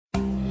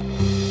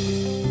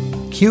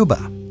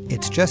Cuba.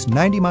 It's just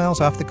 90 miles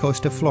off the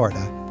coast of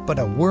Florida, but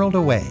a world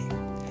away.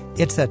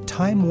 It's a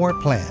time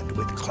warp land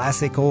with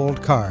classic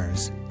old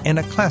cars and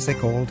a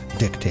classic old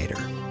dictator.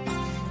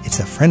 It's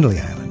a friendly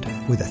island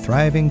with a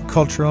thriving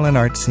cultural and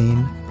art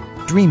scene,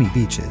 dreamy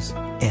beaches,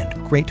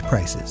 and great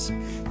prices.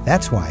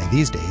 That's why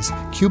these days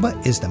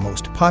Cuba is the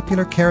most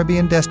popular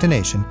Caribbean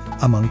destination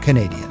among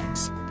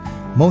Canadians.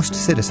 Most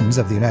citizens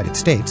of the United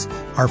States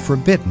are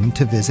forbidden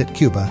to visit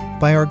Cuba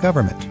by our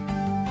government.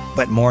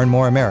 But more and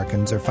more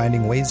Americans are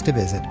finding ways to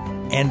visit,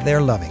 and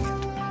they're loving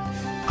it.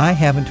 I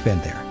haven't been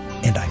there,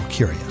 and I'm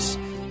curious.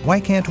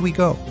 Why can't we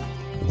go?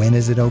 When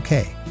is it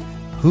okay?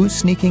 Who's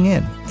sneaking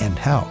in, and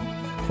how?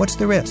 What's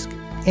the risk?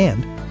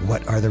 And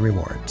what are the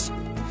rewards?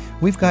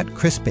 We've got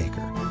Chris Baker,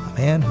 a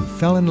man who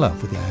fell in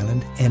love with the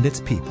island and its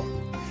people.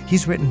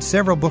 He's written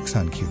several books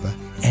on Cuba,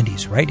 and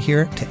he's right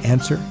here to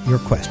answer your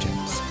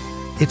questions.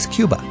 It's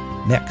Cuba,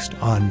 next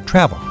on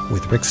Travel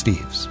with Rick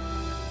Steves.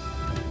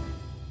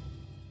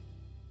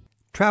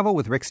 Travel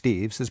with Rick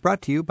Steves is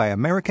brought to you by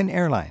American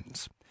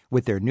Airlines.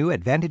 With their new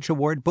Advantage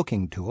Award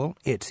booking tool,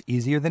 it's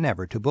easier than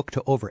ever to book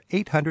to over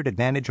 800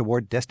 Advantage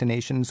Award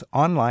destinations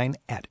online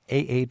at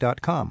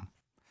aa.com.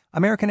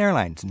 American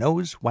Airlines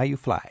knows why you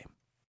fly.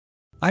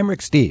 I'm Rick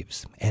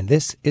Steves, and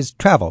this is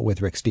Travel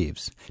with Rick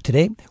Steves.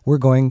 Today, we're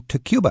going to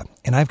Cuba,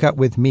 and I've got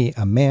with me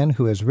a man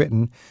who has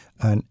written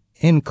an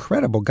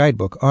incredible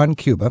guidebook on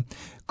Cuba,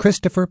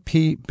 Christopher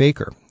P.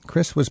 Baker.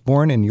 Chris was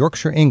born in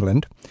Yorkshire,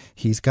 England.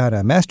 He's got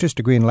a master's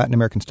degree in Latin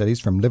American Studies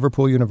from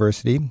Liverpool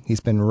University. He's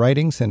been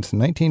writing since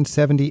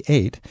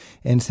 1978,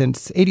 and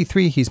since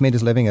 83, he's made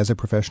his living as a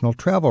professional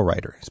travel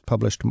writer. He's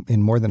published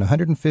in more than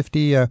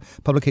 150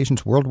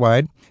 publications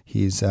worldwide.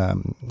 He's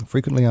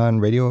frequently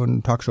on radio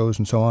and talk shows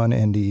and so on,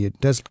 and he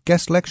does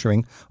guest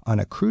lecturing on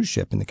a cruise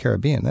ship in the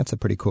Caribbean. That's a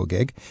pretty cool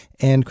gig.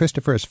 And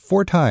Christopher has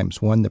 4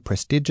 times won the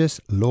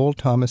prestigious Lowell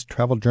Thomas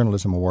Travel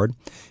Journalism Award.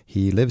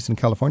 He lives in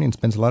California and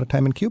spends a lot of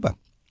time in Cuba.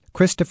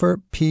 Christopher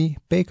P.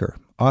 Baker,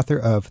 author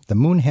of The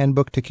Moon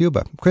Handbook to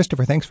Cuba.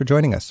 Christopher, thanks for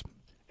joining us.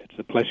 It's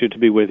a pleasure to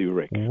be with you,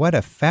 Rick. What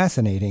a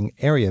fascinating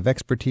area of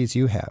expertise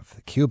you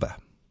have, Cuba.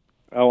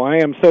 Oh, I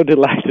am so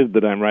delighted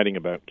that I'm writing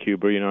about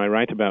Cuba. You know, I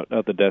write about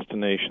other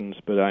destinations,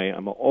 but I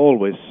am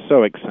always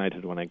so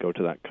excited when I go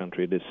to that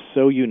country. It is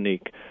so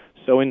unique,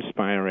 so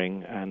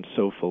inspiring, and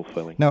so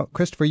fulfilling. Now,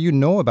 Christopher, you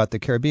know about the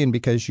Caribbean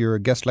because you're a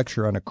guest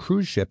lecturer on a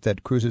cruise ship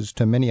that cruises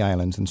to many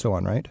islands and so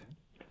on, right?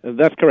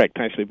 That's correct.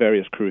 Actually,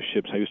 various cruise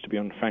ships. I used to be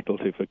on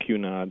faculty for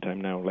Cunard. I'm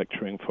now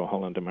lecturing for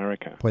Holland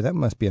America. Boy, that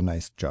must be a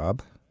nice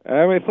job.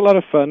 It's a lot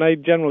of fun. I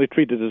generally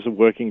treat it as a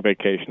working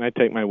vacation. I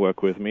take my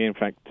work with me. In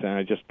fact,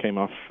 I just came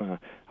off a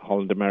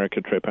Holland America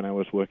trip, and I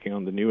was working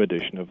on the new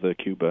edition of the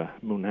Cuba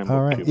Moon Handbook.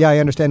 All right. Cuba. Yeah, I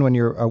understand when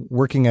you're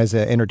working as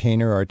an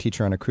entertainer or a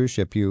teacher on a cruise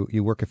ship,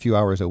 you work a few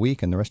hours a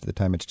week, and the rest of the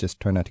time it's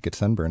just trying not to get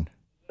sunburned.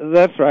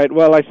 That's right.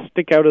 Well, I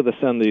stick out of the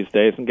sun these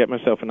days and get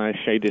myself a nice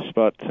shady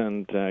spot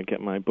and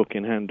get my book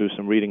in hand, do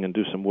some reading and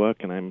do some work,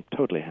 and I'm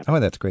totally happy. Oh,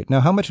 that's great. Now,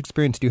 how much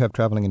experience do you have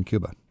traveling in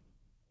Cuba?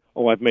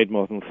 Oh, I've made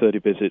more than 30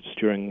 visits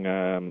during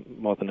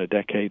more than a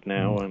decade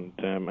now, and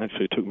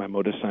actually took my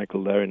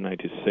motorcycle there in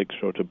 '96,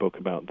 wrote a book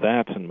about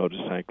that, and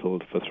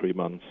motorcycled for 3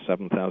 months,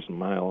 7,000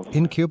 miles.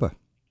 In Cuba?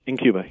 In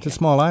Cuba. It's a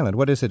small island.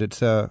 What is it?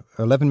 It's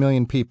 11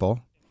 million people.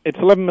 It's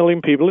 11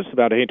 million people. It's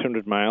about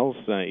 800 miles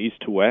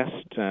east to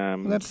west.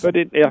 But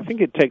I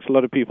think it takes a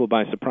lot of people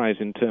by surprise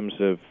in terms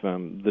of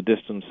the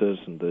distances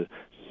and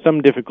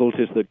some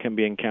difficulties that can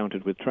be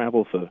encountered with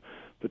travel for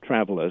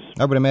travelers.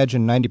 I would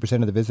imagine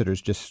 90% of the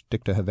visitors just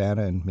stick to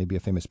Havana and maybe a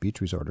famous beach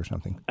resort or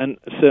something. And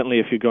certainly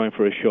if you're going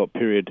for a short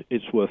period,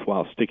 it's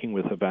worthwhile sticking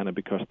with Havana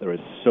because there is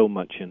so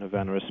much in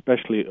Havana,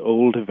 especially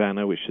old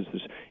Havana, which is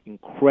this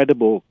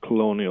incredible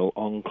colonial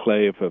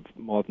enclave of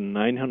more than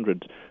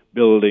 900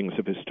 buildings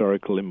of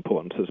historical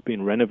importance that's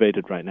been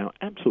renovated right now.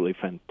 Absolutely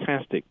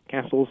fantastic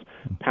castles,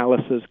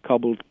 palaces,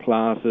 cobbled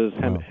plazas,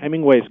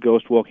 Hemingway's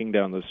ghost walking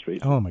down the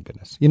street. Oh, my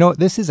goodness. You know,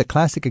 this is a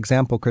classic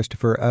example,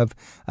 Christopher, of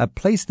a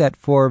place that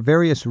for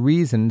various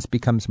reasons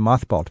becomes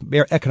mothballed,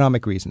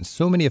 economic reasons.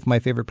 So many of my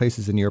favorite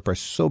places in Europe are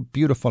so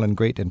beautiful and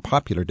great and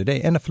popular today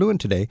and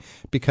affluent today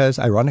because,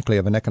 ironically,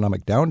 of an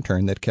economic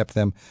downturn that kept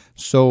them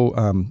so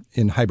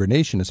in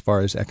hibernation as far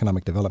as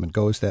economic development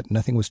goes that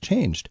nothing was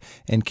changed.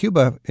 And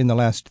Cuba, in the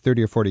last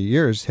 30 or 40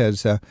 years,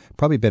 has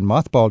probably been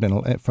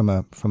mothballed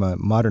from a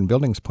modern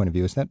buildings point of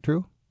view. Is that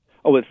true?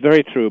 Oh, it's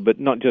very true, but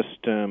not just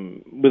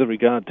with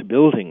regard to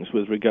buildings,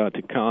 with regard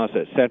to cars,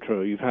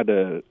 etc. You've had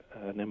an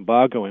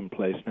embargo in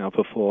place now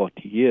for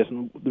 40 years,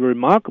 and the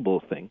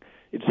remarkable thing,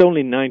 it's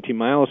only 90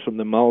 miles from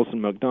the malls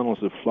and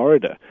McDonald's of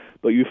Florida,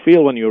 but you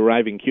feel when you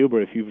arrive in Cuba,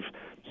 if you've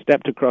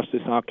stepped across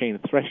this arcane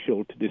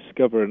threshold to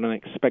discover an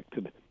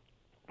unexpected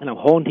and a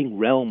haunting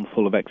realm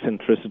full of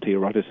eccentricity,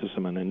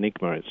 eroticism, and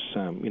enigma. It's,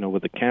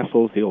 with the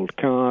castles, the old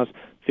cars,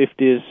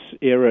 50s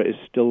era is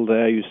still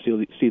there. You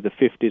still see the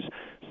 50s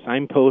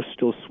signposts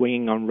still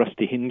swinging on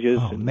rusty hinges.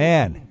 Oh,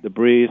 man. The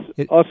breeze.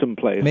 Awesome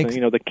place.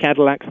 And, the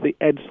Cadillacs, the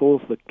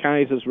Edsels, the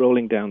Kaisers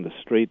rolling down the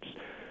streets.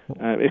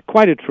 It's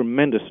quite a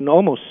tremendous and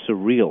almost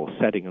surreal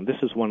setting, and this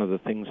is one of the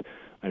things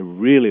I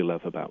really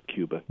love about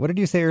Cuba. What did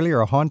you say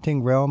earlier? A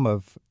haunting realm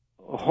of...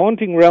 A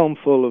haunting realm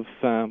full of,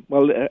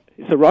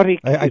 it's erotic.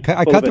 I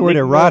caught the word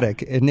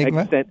erotic.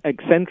 Enigma?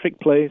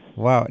 Eccentric place.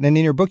 Wow. And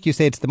in your book, you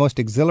say it's the most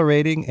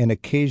exhilarating and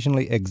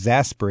occasionally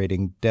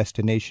exasperating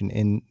destination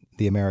in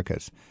the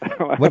Americas.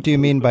 What do you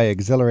mean by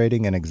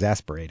exhilarating and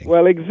exasperating?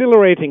 Well,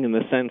 exhilarating in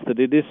the sense that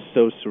it is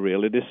so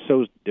surreal, it is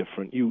so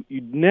different.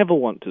 You'd never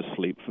want to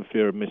sleep for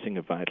fear of missing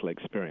a vital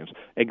experience.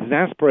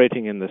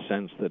 Exasperating in the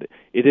sense that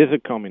it is a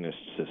communist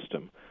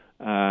system.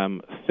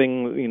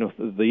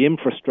 The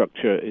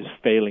infrastructure is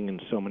failing in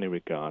so many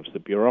regards. The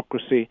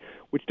bureaucracy,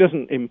 which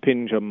doesn't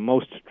impinge on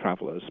most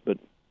travelers, but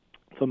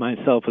for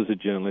myself as a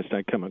journalist,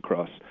 I come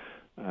across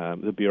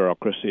the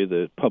bureaucracy,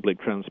 the public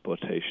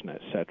transportation,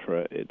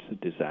 etc. It's a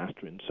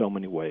disaster in so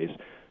many ways.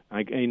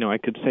 I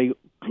could say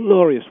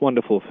glorious,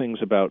 wonderful things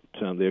about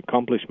the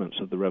accomplishments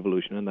of the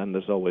revolution, and then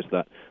there's always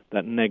that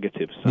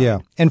negative side. Yeah,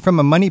 and from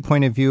a money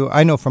point of view,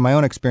 I know from my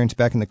own experience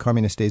back in the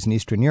communist days in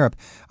Eastern Europe,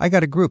 I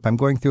got a group. I'm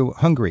going through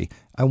Hungary.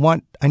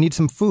 I need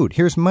some food.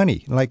 Here's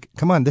money. Like,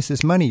 come on, this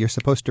is money. You're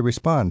supposed to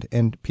respond,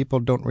 and people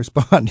don't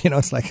respond.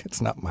 It's like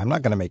I'm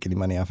not going to make any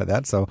money off of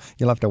that. So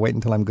you'll have to wait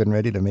until I'm good and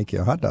ready to make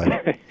you a hot dog.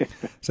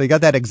 So you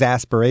got that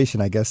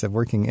exasperation, I guess, of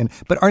working in.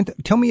 But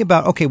tell me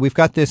about, okay, we've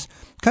got this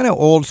kind of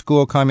old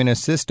school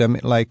communist system,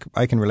 like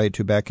I can relate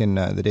to back in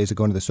the days of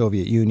going to the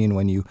Soviet Union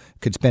when you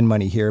could spend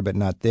money here but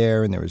not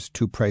there, and there was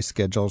two price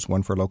schedules,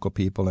 one for local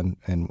people and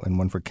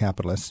one for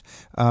capitalists.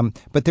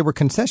 But there were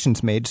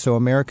concessions made so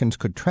Americans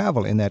could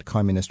travel in that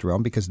communist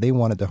realm because they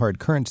wanted the hard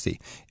currency.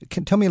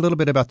 Tell me a little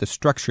bit about the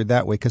structure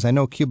that way, because I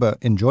know Cuba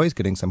enjoys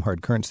getting some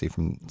hard currency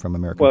from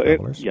American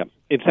travelers.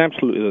 It's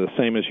absolutely the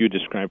same as you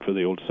described for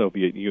the old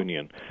Soviet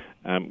Union.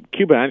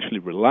 Cuba actually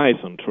relies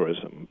on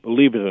tourism.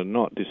 Believe it or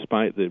not,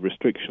 despite the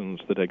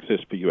restrictions that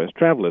exist for U.S.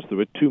 travelers, there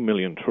were 2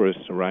 million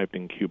tourists arrived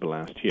in Cuba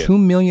last year. 2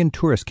 million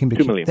tourists came to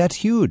Cuba. 2 million. That's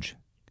huge.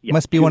 Yeah,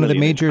 must be one of the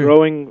major... It's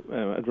growing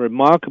at a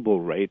remarkable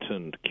rate,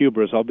 and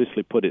Cuba has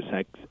obviously put its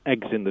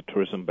eggs in the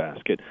tourism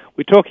basket.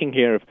 We're talking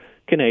here of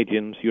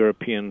Canadians,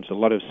 Europeans, a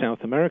lot of South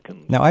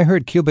Americans. Now, I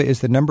heard Cuba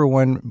is the number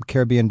one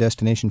Caribbean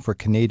destination for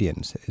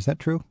Canadians. Is that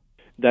true?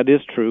 That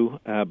is true,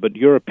 but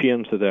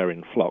Europeans are there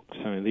in flocks.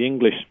 I mean, the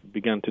English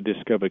began to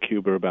discover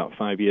Cuba about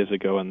 5 years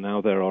ago, and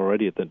now they're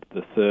already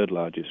the third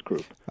largest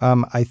group.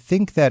 I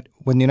think that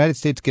when the United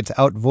States gets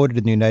outvoted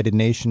in the United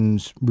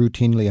Nations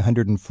routinely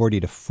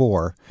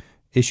 140-4,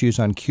 issues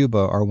on Cuba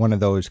are one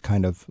of those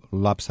kind of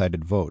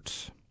lopsided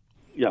votes.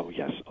 Yeah,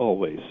 yes,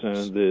 always.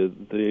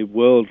 The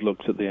world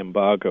looks at the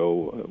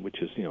embargo,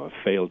 which is a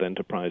failed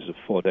enterprise of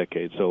 4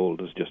 decades old,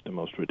 as just the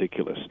most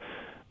ridiculous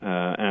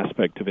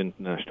aspect of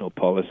international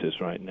policies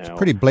right now. It's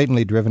pretty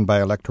blatantly driven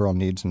by electoral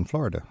needs in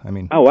Florida.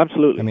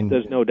 Absolutely.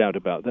 There's no doubt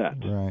about that.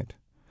 Right.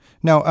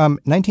 Now,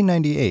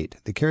 1998,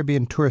 the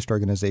Caribbean Tourist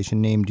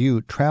Organization named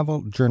you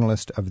Travel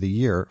Journalist of the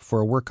Year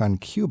for work on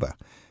Cuba.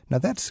 Now,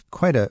 that's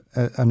quite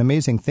an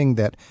amazing thing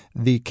that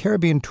the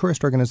Caribbean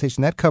Tourist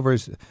Organization, that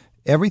covers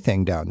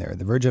everything down there,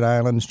 the Virgin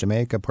Islands,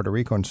 Jamaica, Puerto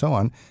Rico, and so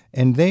on,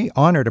 and they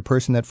honored a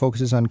person that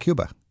focuses on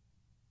Cuba.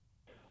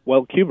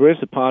 Well, Cuba is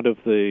a part of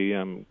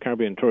the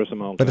Caribbean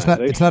Tourism Organization.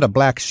 But it's not a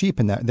black sheep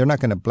in that. They're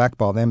not going to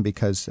blackball them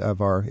because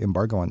of our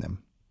embargo on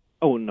them.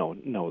 Oh,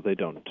 no, they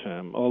don't.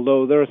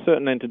 Although there are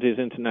certain entities,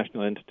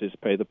 international entities,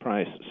 pay the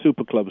price.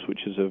 Superclubs,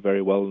 which is a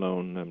very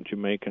well-known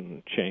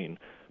Jamaican chain,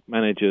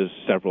 manages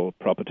several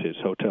properties,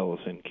 hotels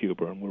in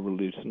Cuba, and we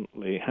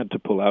recently had to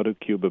pull out of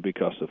Cuba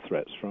because of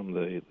threats from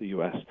the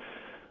U.S.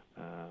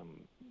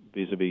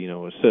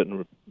 Vis-a-vis,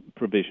 certain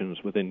provisions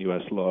within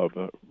U.S. law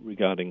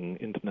regarding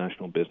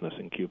international business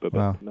in Cuba,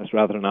 but That's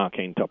rather an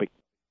arcane topic.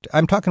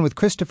 I'm talking with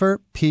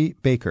Christopher P.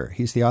 Baker.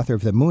 He's the author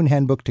of The Moon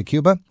Handbook to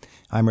Cuba.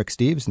 I'm Rick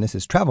Steves, and this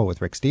is Travel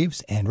with Rick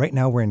Steves, and right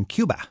now we're in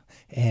Cuba,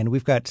 and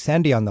we've got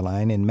Sandy on the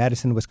line in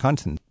Madison,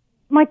 Wisconsin.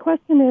 My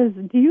question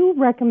is, do you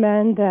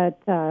recommend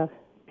that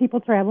people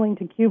traveling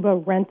to Cuba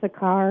rent a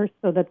car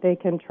so that they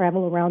can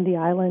travel around the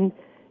island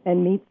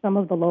and meet some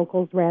of the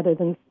locals rather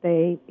than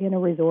stay in a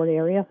resort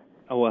area?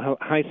 Oh, well,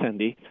 hi,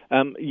 Sandy.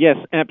 Yes,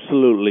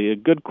 absolutely. A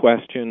good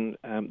question.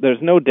 There's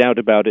no doubt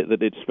about it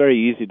that it's very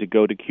easy to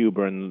go to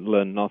Cuba and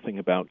learn nothing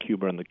about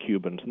Cuba and the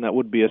Cubans, and that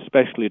would be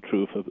especially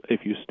true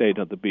if you stayed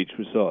at the beach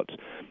resorts,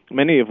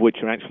 many of which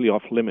are actually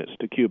off limits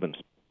to Cubans.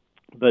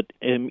 But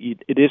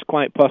it is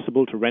quite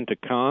possible to rent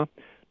a car,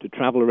 to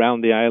travel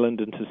around the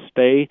island, and to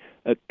stay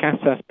at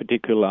casas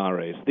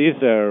particulares.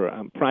 These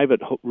are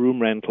private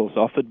room rentals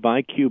offered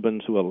by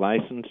Cubans who are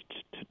licensed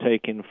to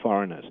take in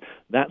foreigners.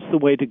 That's the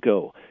way to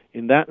go.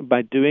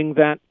 By doing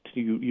that,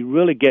 you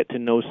really get to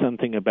know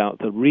something about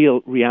the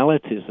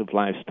realities of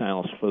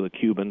lifestyles for the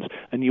Cubans,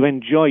 and you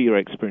enjoy your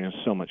experience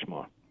so much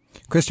more.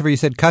 Christopher, you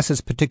said casas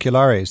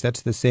particulares.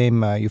 That's the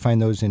same, you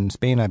find those in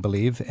Spain, I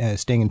believe,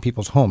 staying in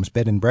people's homes,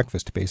 bed and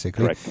breakfast,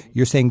 basically. Correct.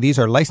 You're saying these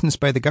are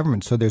licensed by the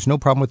government, so there's no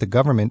problem with the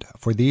government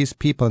for these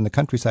people in the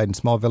countryside and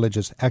small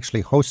villages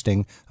actually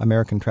hosting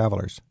American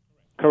travelers.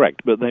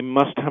 Correct, but they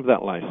must have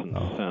that license.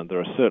 There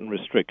are certain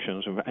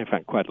restrictions, in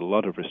fact, quite a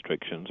lot of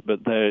restrictions, but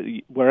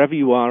wherever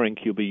you are in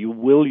Cuba, you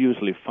will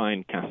usually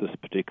find casas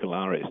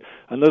particulares.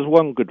 And there's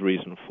one good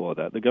reason for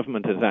that. The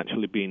government has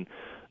actually been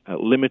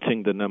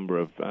limiting the number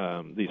of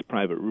these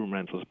private room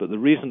rentals, but the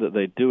reason that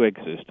they do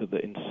exist is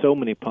that in so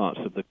many parts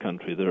of the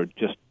country there are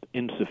just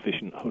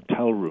insufficient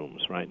hotel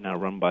rooms right now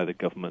run by the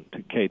government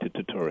to cater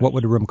to tourists. What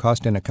would a room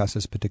cost in a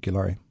casas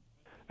particulare?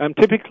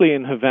 Typically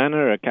in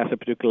Havana, a casa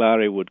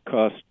particulare would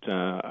cost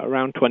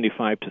around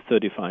 $25 to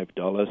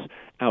 $35.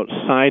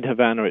 Outside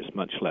Havana, it's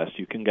much less.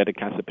 You can get a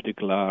casa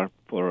particulare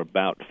for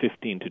about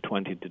 $15 to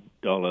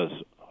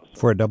 $20.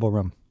 For a double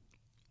room?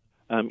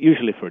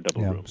 Usually for a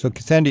double room. So,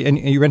 Sandy, and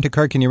you rent a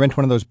car, can you rent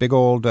one of those big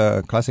old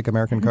classic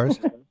American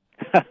cars?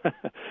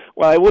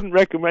 Well, I wouldn't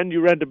recommend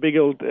you rent a big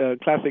old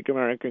classic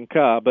American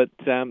car, but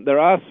there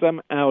are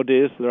some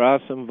Audis, there are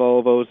some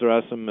Volvos, there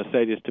are some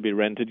Mercedes to be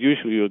rented.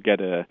 Usually you'll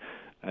get a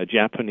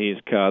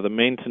Japanese car. The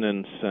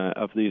maintenance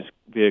of these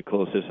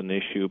vehicles is an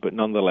issue, but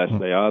nonetheless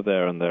they are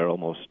there and they're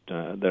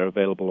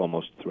available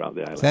almost throughout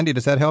the island. Sandy,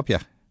 does that help you?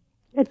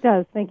 It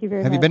does. Thank you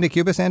very much. Have you been to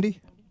Cuba, Sandy?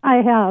 I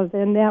have,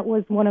 and that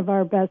was one of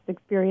our best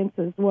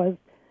experiences, was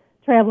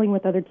traveling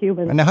with other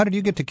Cubans. And now, how did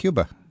you get to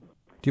Cuba?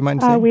 Do you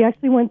mind saying? We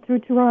actually went through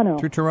Toronto.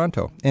 Through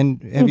Toronto.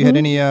 And have you had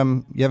any, you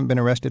haven't been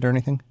arrested or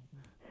anything?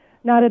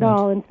 Not at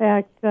all. In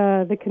fact,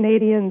 the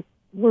Canadians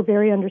were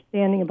very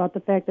understanding about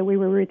the fact that we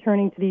were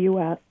returning to the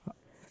U.S.,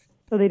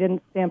 so they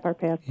didn't stamp our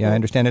passport. Yeah, I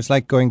understand. It's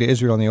like going to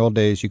Israel in the old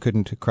days. You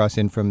couldn't cross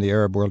in from the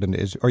Arab world into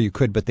Israel, or you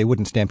could, but they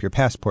wouldn't stamp your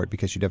passport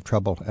because you'd have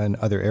trouble in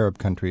other Arab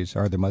countries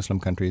or other Muslim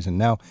countries. And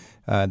now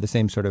the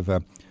same sort of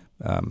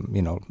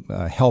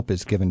help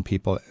is given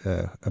people,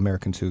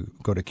 Americans who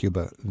go to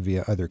Cuba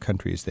via other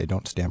countries. They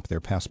don't stamp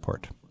their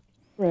passport.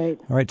 Right.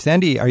 All right,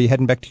 Sandy, are you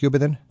heading back to Cuba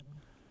then?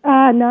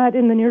 Not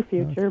in the near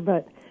future,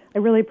 but I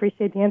really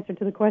appreciate the answer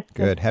to the question.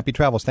 Good. Happy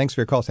travels. Thanks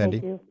for your call, Sandy.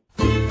 Thank you.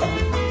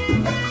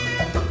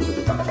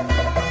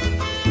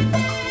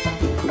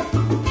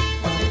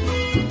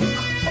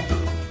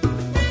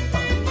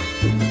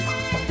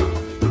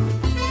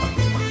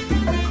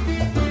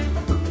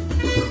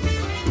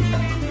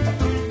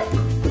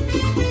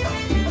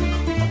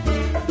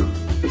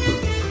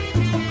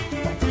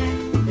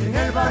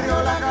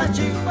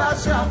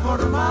 Se ha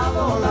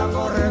formado la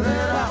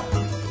corredera,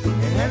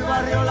 en el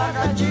barrio La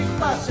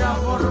Cachimba se ha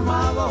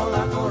formado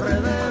la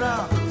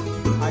corredera.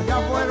 Allá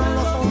fueron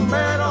los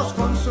bomberos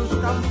con sus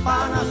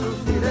campanas, sus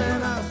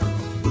sirenas.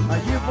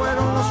 Allí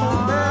fueron los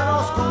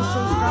bomberos con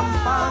sus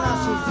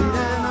campanas, sus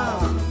sirenas.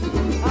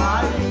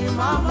 Ay,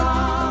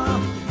 mamá,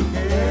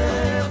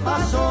 ¿qué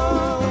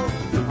pasó?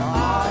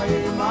 Ay,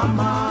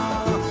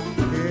 mamá,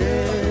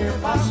 ¿qué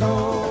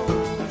pasó?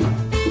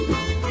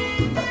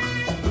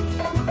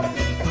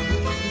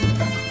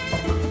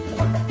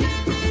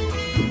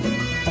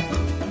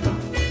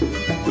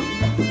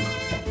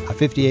 A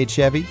 58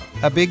 Chevy,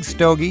 a big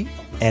stogie,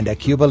 and a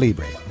Cuba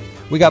Libre.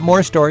 We got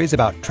more stories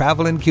about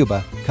travel in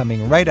Cuba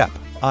coming right up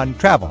on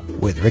Travel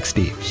with Rick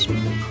Steves.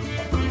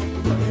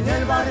 En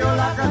el barrio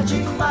La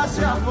Cachimba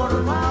se ha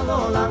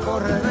formado la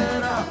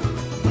corredera.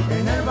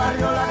 En el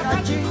barrio La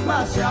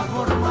Cachimba se ha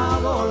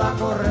formado la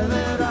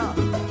corredera.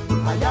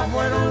 Allá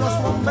fueron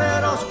los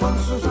bomberos con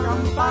sus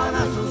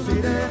campanas, sus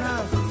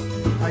sirenas.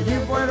 Allí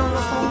fueron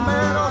los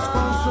bomberos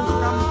con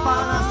sus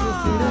campanas, sus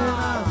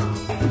sirenas.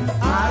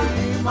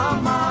 Ay,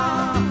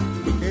 mamá,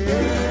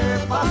 ¿qué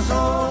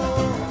pasó?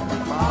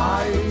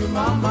 Ay,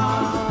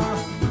 mamá,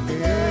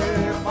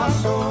 ¿qué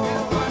pasó?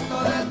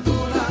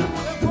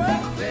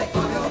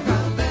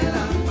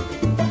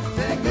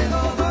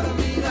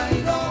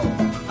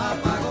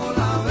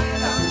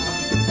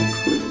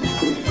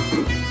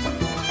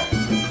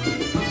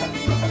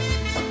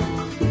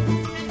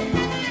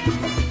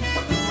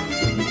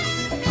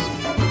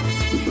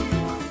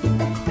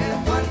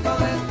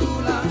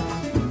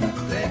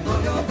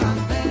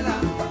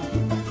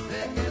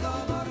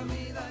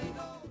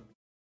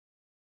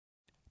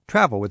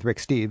 Travel with Rick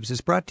Steves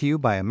is brought to you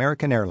by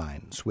American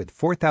Airlines, with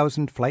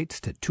 4,000 flights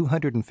to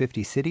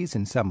 250 cities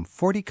in some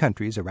 40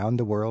 countries around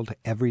the world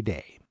every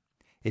day.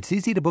 It's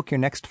easy to book your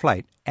next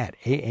flight at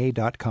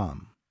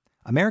AA.com.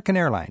 American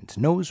Airlines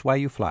knows why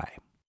you fly.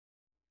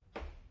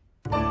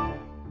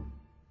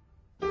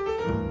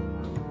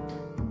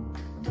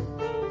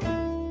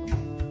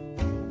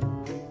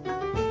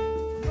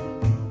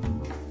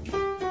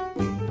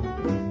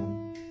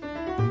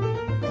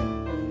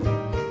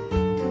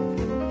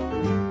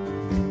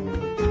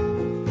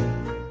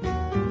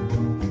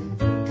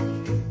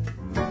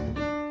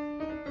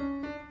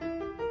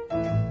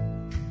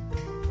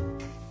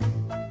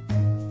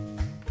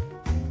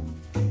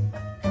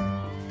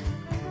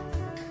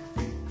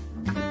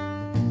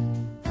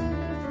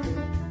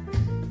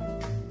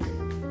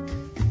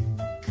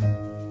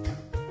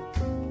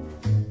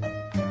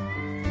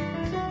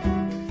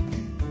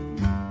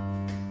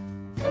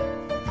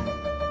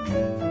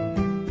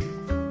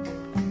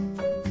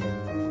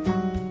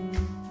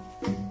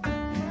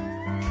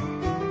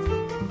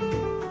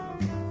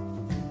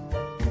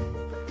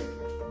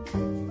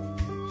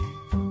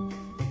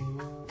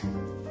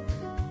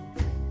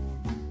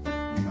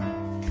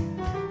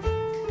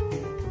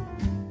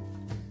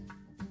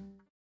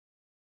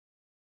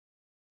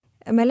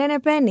 Με λένε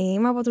Penny,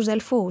 είμαι από τους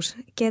Δελφούς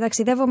και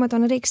ταξιδεύω με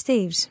τον Rick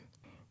Steves.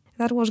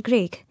 That was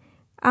Greek.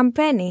 I'm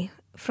Penny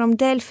from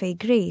Delphi,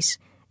 Greece,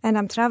 and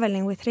I'm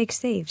traveling with Rick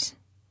Steves.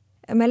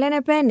 Με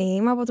λένε Penny,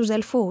 είμαι από τους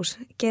Δελφούς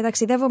και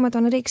ταξιδεύω με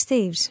τον Rick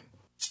Steves.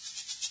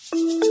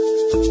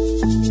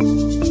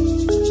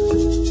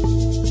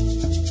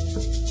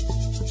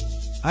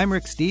 I'm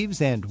Rick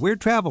Steves, and we're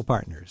travel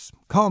partners.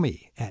 Call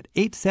me at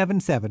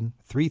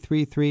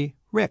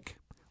 877-333-RICK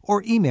or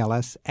email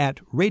us at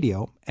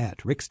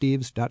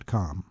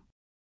radio@ricksteves.com.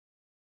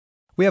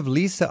 We have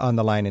Lisa on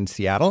the line in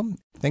Seattle.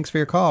 Thanks for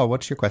your call.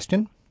 What's your question?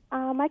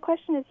 My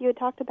question is, you had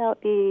talked about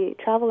the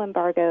travel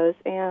embargoes,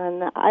 and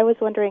I was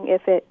wondering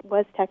if it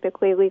was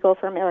technically legal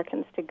for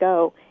Americans to go,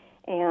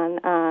 and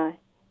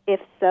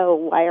if so,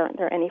 why aren't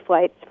there any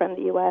flights from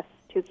the U.S.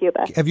 to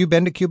Cuba? Have you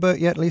been to Cuba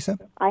yet, Lisa?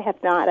 I have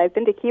not. I've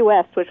been to Key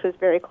West, which was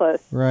very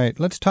close. Right.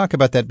 Let's talk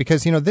about that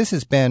because, this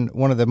has been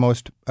one of the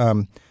most,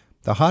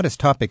 the hottest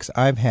topics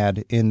I've had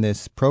in this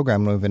program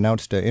when we've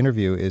announced an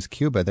interview is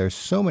Cuba. There's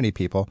so many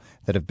people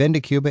that have been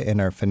to Cuba and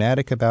are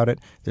fanatic about it.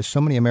 There's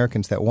so many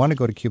Americans that want to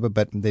go to Cuba,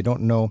 but they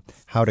don't know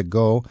how to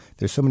go.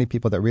 There's so many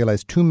people that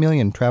realize 2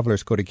 million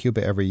travelers go to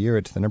Cuba every year.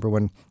 It's the number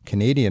one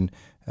Canadian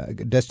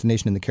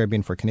destination in the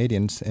Caribbean for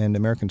Canadians, and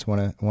Americans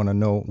want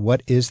to know what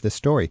is the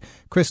story.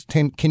 Chris,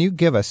 can you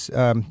give us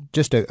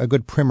just a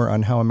good primer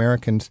on how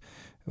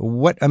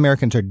what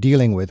Americans are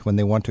dealing with when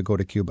they want to go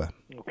to Cuba?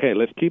 Okay,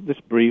 let's keep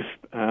this brief.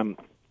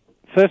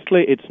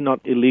 Firstly, it's not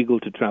illegal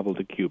to travel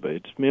to Cuba.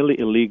 It's merely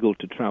illegal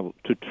to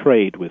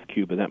trade with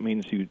Cuba. That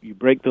means you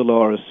break the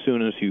law as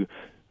soon as you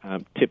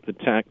tip the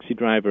taxi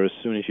driver as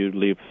soon as you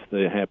leave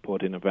the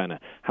airport in Havana.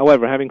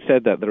 However, having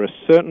said that, there are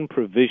certain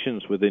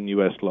provisions within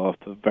U.S. law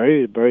for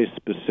very, very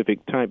specific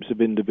types of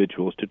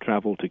individuals to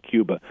travel to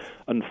Cuba.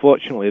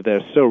 Unfortunately,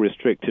 they're so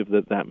restrictive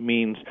that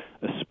means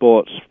a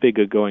sports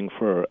figure going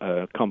for a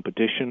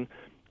competition,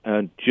 a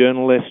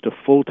journalist, a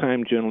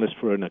full-time journalist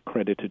for an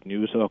accredited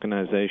news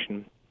organization,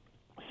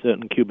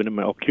 certain Cuban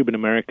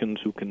Americans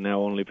who can now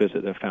only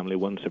visit their family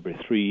once every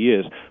 3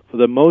 years. For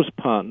the most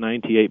part,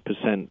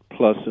 98%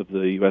 plus of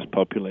the U.S.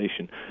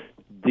 population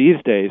these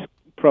days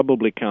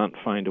probably can't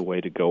find a way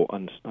to go,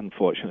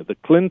 unfortunately.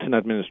 The Clinton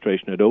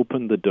administration had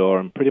opened the door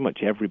and pretty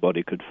much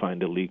everybody could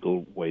find a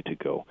legal way to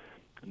go.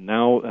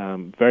 Now,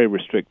 very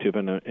restrictive,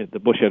 and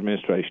the Bush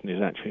administration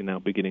is actually now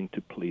beginning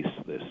to police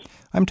this.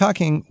 I'm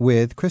talking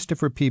with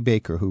Christopher P.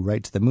 Baker, who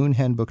writes the Moon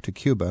Handbook to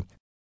Cuba.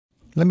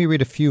 Let me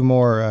read a few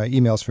more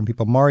emails from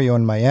people. Mario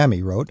in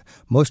Miami wrote,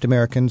 most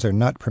Americans are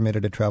not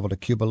permitted to travel to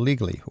Cuba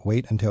legally.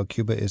 Wait until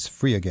Cuba is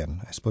free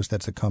again. I suppose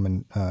that's a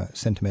common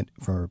sentiment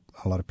for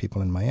a lot of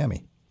people in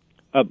Miami.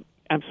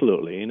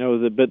 Absolutely.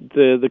 But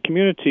the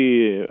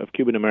community of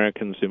Cuban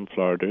Americans in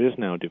Florida is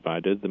now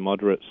divided. The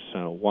moderates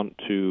want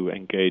to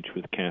engage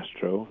with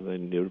Castro. They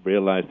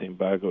realize the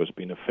embargo has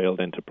been a failed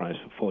enterprise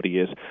for 40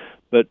 years.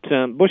 But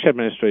Bush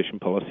administration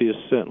policy is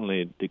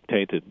certainly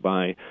dictated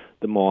by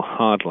the more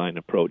hardline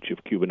approach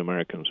of Cuban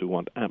Americans who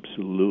want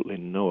absolutely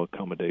no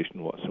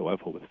accommodation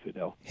whatsoever with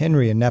Fidel.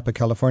 Henry in Napa,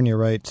 California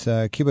writes,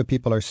 Cuba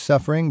people are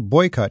suffering.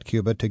 Boycott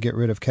Cuba to get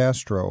rid of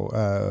Castro.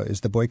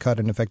 Is the boycott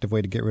an effective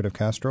way to get rid of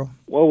Castro?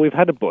 Well, we've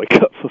had a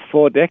boycott for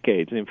 4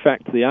 decades. In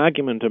fact, the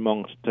argument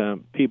amongst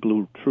people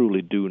who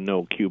truly do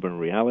know Cuban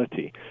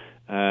reality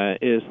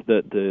is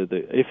that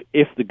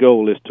if the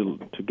goal is to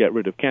get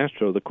rid of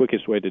Castro, the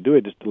quickest way to do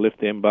it is to lift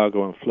the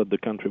embargo and flood the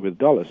country with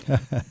dollars.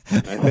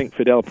 I think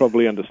Fidel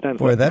probably understands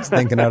that. Boy, that's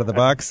thinking out of the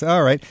box.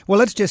 All right.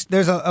 Well,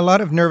 there's a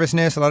lot of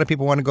nervousness. A lot of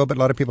people want to go, but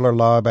a lot of people are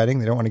law-abiding.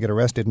 They don't want to get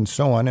arrested and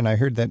so on. And I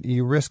heard that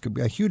you risk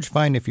a huge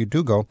fine if you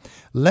do go.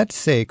 Let's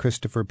say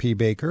Christopher P.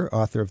 Baker,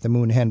 author of the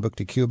Moon Handbook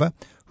to Cuba,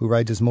 who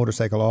rides his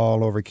motorcycle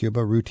all over Cuba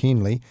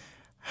routinely.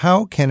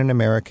 How can an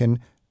American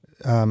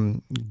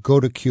go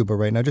to Cuba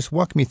right now? Just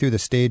walk me through the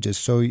stages.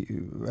 So,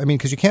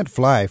 because you can't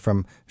fly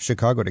from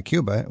Chicago to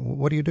Cuba.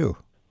 What do you do?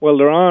 Well,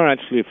 there are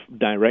actually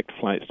direct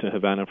flights to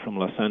Havana from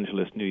Los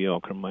Angeles, New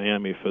York, or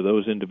Miami for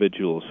those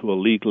individuals who are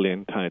legally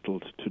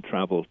entitled to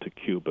travel to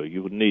Cuba.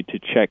 You would need to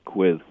check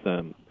with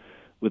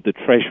the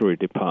Treasury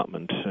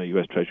Department,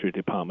 U.S. Treasury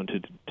Department,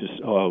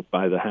 or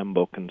by the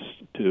handbook and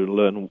to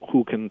learn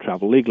who can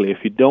travel legally.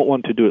 If you don't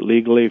want to do it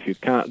legally, if you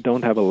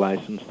don't have a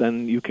license,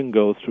 then you can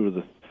go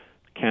through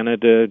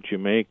Canada,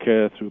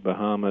 Jamaica, through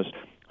Bahamas,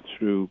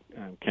 through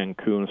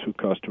Cancun, through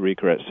Costa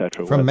Rica,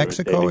 etc. From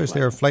Mexico? Is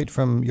there a flight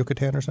from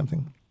Yucatan or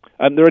something?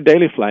 There are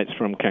daily flights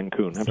from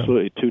Cancun,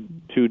 absolutely.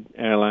 Two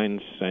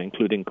airlines,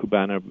 including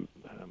Cubana,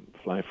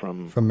 fly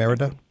from... From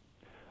Merida?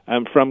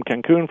 From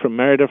Cancun, from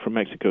Merida, from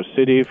Mexico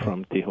City,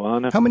 from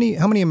Tijuana. How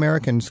many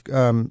Americans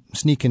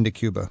sneak into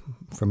Cuba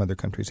from other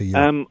countries a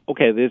year?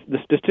 Okay, the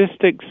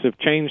statistics have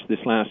changed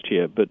this last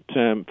year, but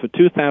for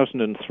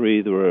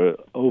 2003 there were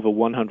over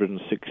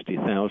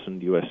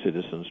 160,000 U.S.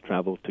 citizens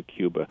traveled to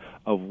Cuba,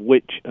 of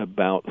which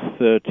about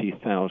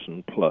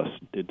 30,000 plus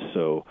did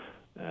so,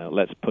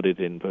 let's put it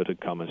in inverted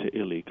commas,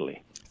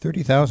 illegally.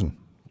 30,000.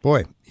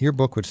 Boy, your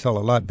book would sell a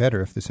lot better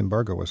if this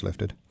embargo was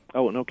lifted.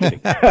 Oh, no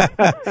kidding.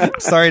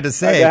 Sorry to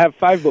say. I have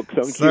 5 books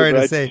on Sorry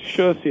Cuba. to say. I'd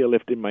sure see a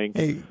lift in my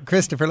income. Hey,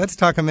 Christopher, let's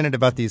talk a minute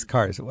about these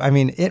cars. I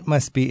mean, it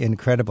must be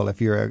incredible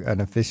if you're an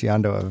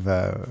aficionado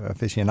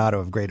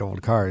of great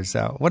old cars.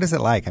 What is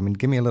it like? I mean,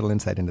 give me a little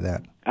insight into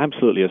that.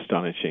 Absolutely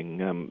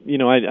astonishing.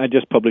 I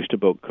just published a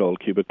book called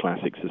Cuba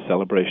Classics, a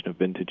celebration of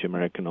vintage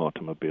American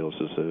automobiles,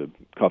 as a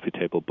coffee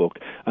table book,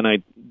 and I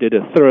did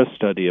a thorough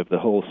study of the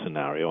whole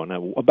scenario.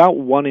 And about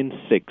 1 in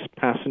 6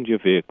 passenger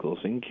vehicles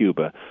in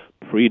Cuba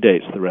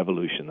predates the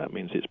revolution. That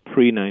means it's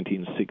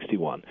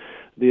pre-1961.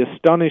 The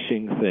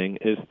astonishing thing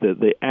is that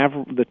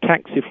the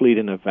taxi fleet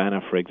in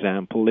Havana, for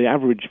example, the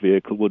average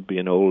vehicle would be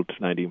an old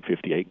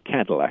 1958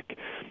 Cadillac.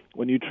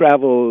 When you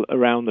travel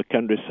around the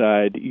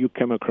countryside, you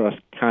come across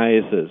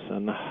Kaisers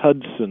and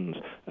Hudsons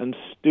and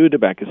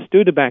Studebakers.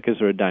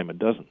 Studebakers are a dime a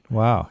dozen.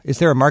 Wow. Is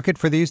there a market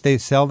for these? They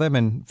sell them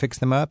and fix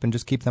them up and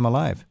just keep them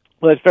alive?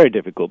 Well, it's very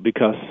difficult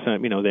because,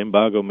 the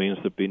embargo means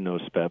there have been no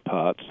spare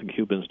parts. The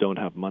Cubans don't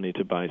have money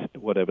to buy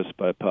whatever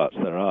spare parts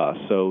there are.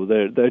 So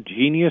they're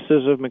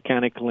geniuses of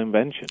mechanical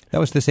invention. That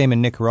was the same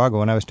in Nicaragua.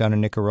 When I was down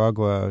in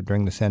Nicaragua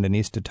during the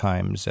Sandinista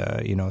times,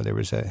 there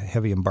was a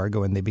heavy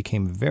embargo, and they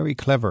became very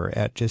clever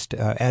at just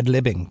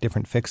ad-libbing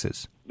different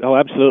fixes. Oh,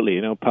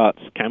 absolutely. Parts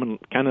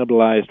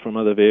cannibalized from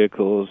other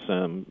vehicles.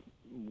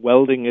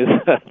 Welding is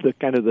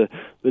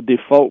the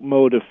default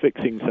mode of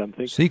fixing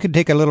something. So you could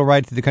take a little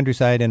ride through the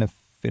countryside in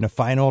a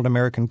fine old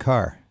American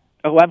car.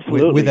 Oh,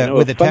 absolutely. With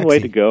a fun taxi. Way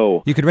to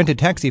go. You could rent a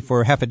taxi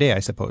for half a day, I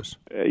suppose.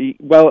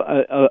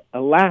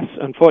 Alas,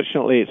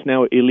 unfortunately, it's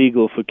now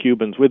illegal for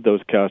Cubans with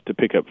those cars to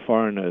pick up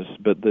foreigners,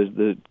 but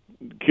the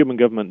Cuban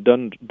government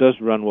does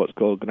run what's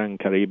called Gran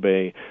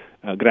Caribe,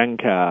 Gran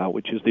Car,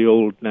 which is the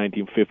old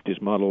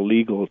 1950s model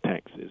legal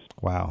taxis.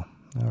 Wow.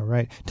 All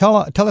right. Tell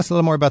us a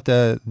little more about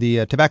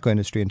the tobacco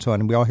industry and so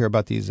on. We all hear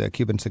about these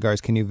Cuban cigars.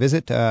 Can you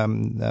visit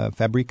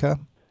Fabrica?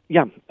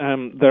 Yeah,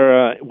 there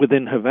are,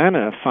 within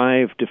Havana,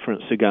 5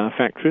 different cigar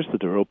factories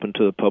that are open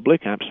to the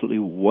public. Absolutely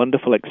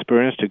wonderful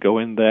experience to go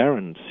in there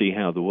and see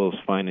how the world's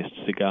finest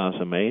cigars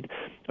are made.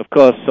 Of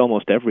course,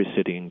 almost every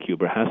city in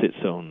Cuba has its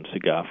own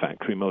cigar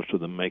factory, most of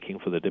them making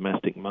for the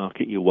domestic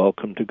market. You're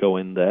welcome to go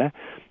in there.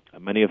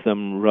 Many of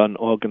them run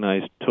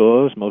organized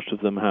tours. Most of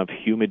them have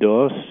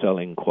humidors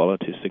selling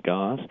quality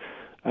cigars.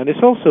 And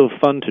it's also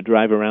fun to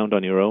drive around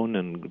on your own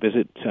and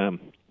visit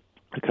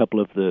a couple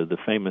of the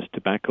famous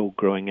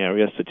tobacco-growing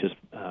areas, such as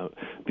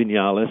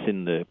Vinales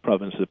in the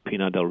province of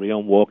Pinar del Rio,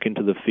 and walk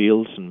into the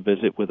fields and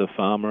visit with a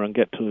farmer and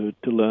get to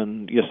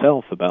learn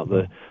yourself about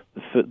the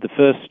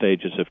first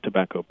stages of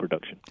tobacco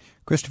production.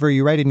 Christopher,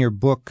 you write in your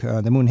book,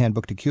 The Moon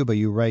Handbook to Cuba,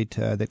 you write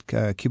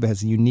that Cuba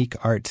has unique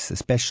arts,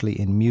 especially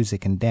in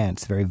music and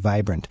dance, very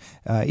vibrant.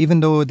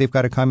 Even though they've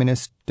got a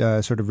communist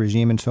sort of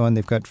regime and so on,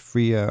 they've got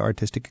free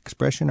artistic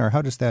expression, or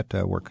how does that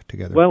work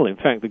together? Well, in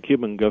fact, the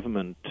Cuban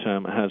government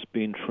has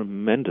been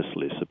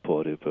tremendously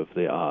supportive of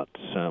the arts.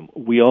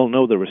 We all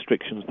know the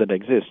restrictions that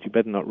exist. You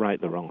better not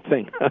write the wrong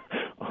thing,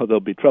 or there'll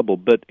be trouble.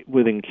 But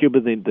within Cuba,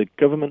 the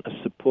government has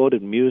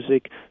supported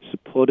music,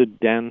 supported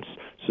dance,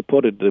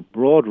 supported the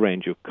broad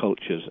range of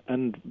cultures,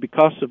 and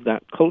because of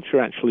that,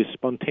 culture actually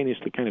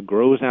spontaneously kind of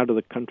grows out of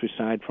the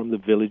countryside from the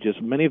villages.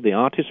 Many of the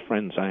artist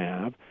friends I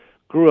have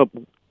grew up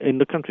in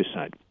the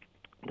countryside.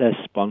 They're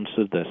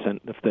sponsored,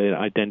 if they're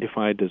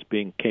identified as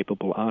being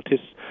capable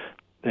artists,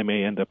 they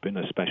may end up in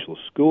a special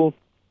school,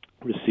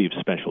 receive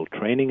special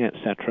training,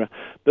 etc.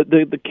 But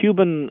the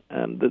Cuban,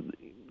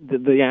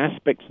 the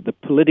aspects, the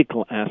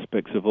political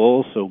aspects have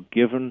also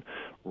given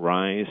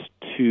rise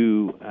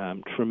to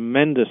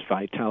tremendous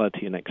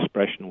vitality and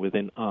expression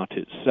within art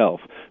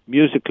itself.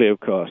 Musically, of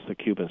course, the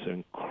Cubans are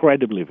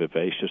incredibly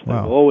vivacious.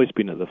 Wow. They've always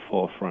been at the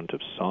forefront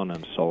of son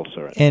and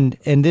salsa.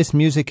 And this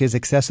music is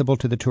accessible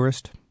to the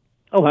tourist?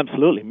 Oh,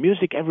 absolutely.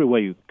 Music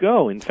everywhere you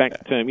go. In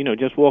fact,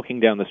 just walking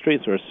down the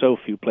streets, there are so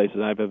few places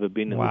I've ever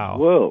been in this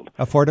world.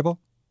 Affordable?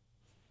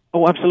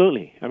 Oh,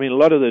 absolutely. I mean, a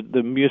lot of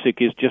the music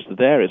is just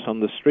there. It's on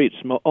the streets.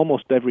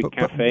 Almost every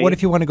cafe. But what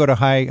if you want to go to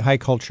high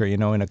culture,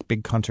 in a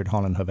big concert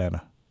hall in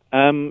Havana?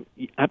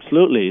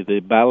 Absolutely. The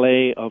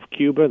Ballet of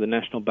Cuba, the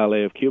National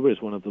Ballet of Cuba,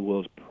 is one of the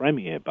world's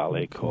premier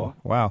ballet corps.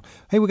 Wow.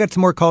 Hey, we got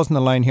some more calls on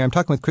the line here. I'm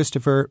talking with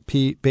Christopher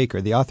P.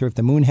 Baker, the author of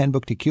The Moon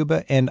Handbook to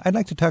Cuba, and I'd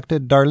like to talk to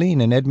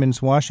Darlene in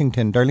Edmonds,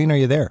 Washington. Darlene, are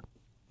you there?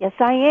 Yes,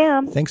 I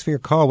am. Thanks for your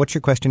call. What's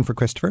your question for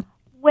Christopher?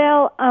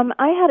 Well,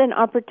 I had an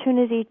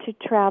opportunity to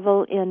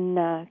travel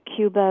in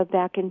Cuba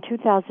back in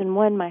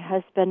 2001. My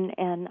husband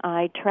and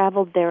I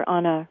traveled there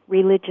on a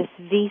religious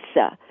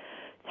visa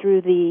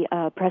through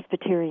the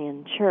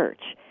Presbyterian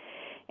Church.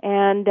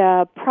 And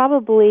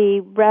probably,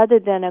 rather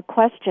than a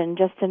question,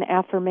 just an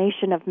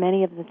affirmation of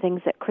many of the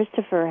things that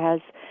Christopher has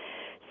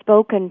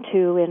spoken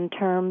to in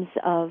terms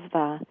of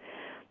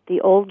the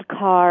old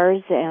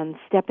cars and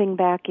stepping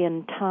back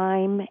in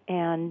time.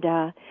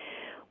 And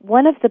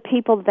one of the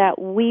people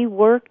that we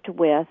worked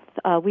with,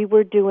 we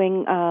were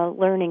doing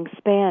learning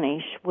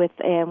Spanish with,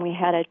 and we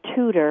had a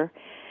tutor.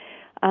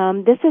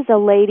 This is a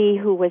lady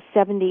who was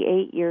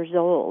 78 years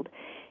old,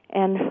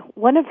 and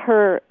one of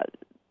her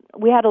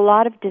we had a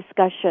lot of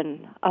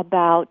discussion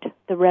about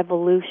the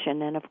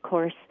revolution, and of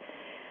course,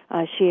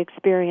 she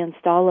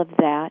experienced all of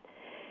that.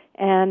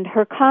 And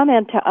her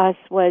comment to us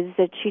was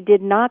that she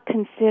did not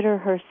consider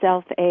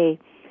herself a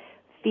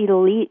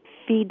Fidelista,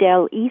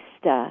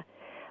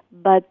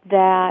 but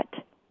that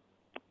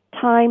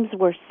times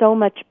were so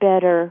much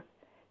better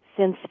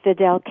since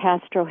Fidel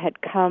Castro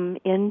had come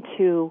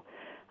into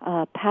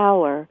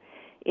power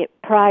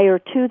prior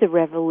to the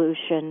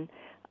revolution,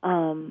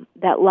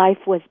 that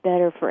life was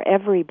better for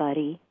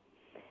everybody.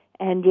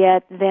 And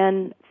yet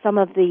then some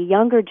of the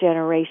younger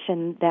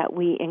generation that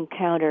we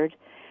encountered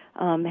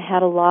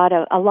had a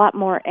lot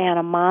more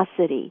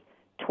animosity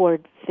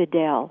toward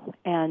Fidel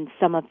and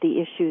some of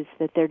the issues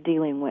that they're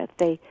dealing with.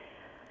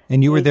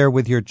 And you were there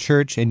with your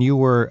church, and you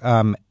were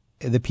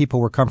the people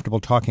were comfortable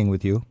talking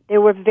with you? They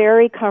were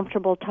very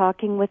comfortable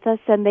talking with us,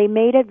 and they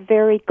made it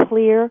very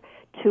clear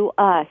to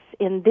us.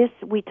 In this,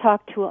 we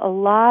talked to a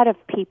lot of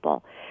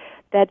people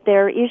that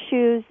their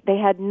issues, they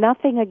had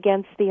nothing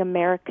against the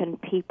American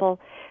people,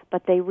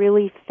 but they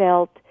really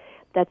felt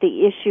that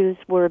the issues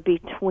were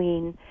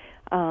between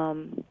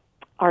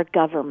our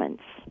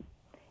governments.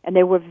 And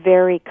they were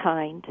very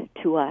kind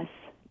to us.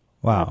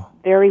 Wow.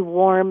 Very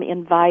warm,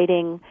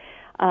 inviting,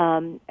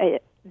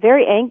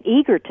 very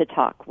eager to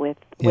talk with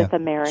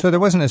Americans. So there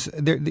wasn't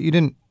you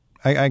didn't,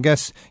 I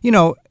guess,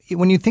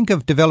 when you think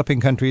of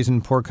developing countries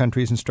and poor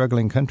countries and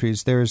struggling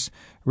countries, there's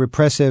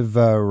repressive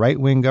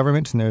right-wing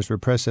governments and there's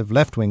repressive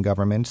left-wing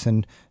governments.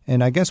 And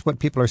I guess what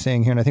people are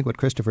saying here, and I think what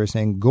Christopher is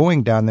saying,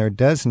 going down there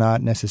does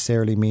not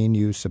necessarily mean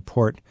you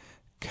support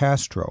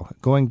Castro.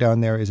 Going down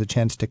there is a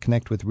chance to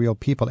connect with real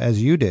people,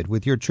 as you did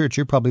with your church.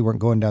 You probably weren't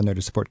going down there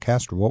to support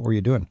Castro. What were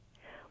you doing?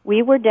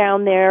 We were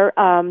down there.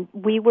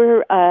 We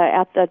were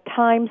at the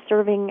time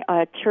serving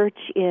a church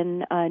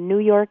in New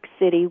York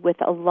City with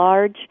a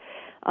large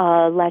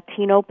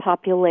Latino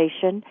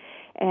population,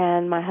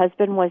 and my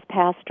husband was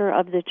pastor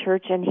of the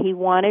church, and he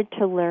wanted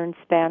to learn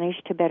Spanish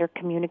to better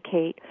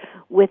communicate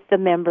with the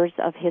members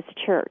of his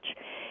church.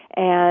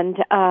 And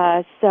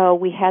so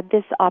we had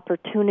this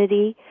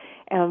opportunity,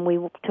 and we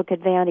took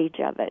advantage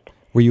of it.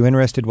 Were you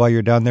interested while you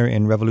were down there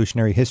in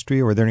revolutionary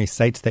history, or were there any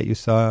sites that you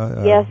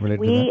saw yes, related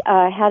we to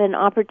that? Had an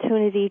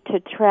opportunity to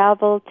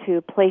travel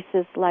to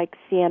places like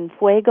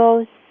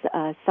Cienfuegos,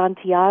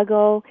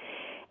 Santiago,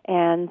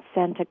 and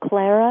Santa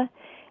Clara.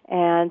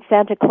 And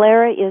Santa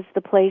Clara is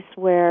the place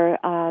where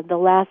the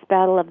last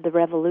battle of the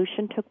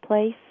Revolution took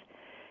place.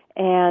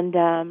 And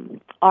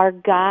our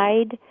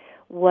guide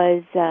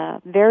was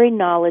very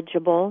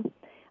knowledgeable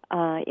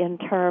in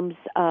terms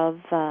of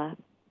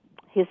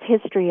his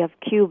history of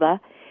Cuba.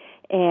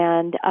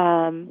 And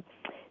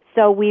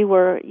so we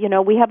were,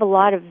 we have a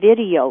lot of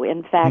video,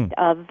 in fact,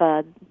 of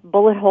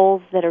bullet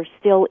holes that are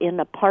still in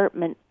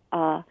apartment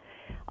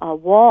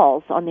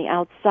walls on the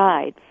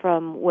outside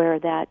from where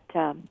that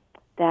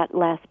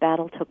last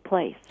battle took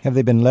place. Have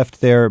they been left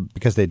there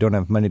because they don't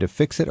have money to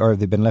fix it, or have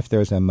they been left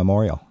there as a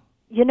memorial?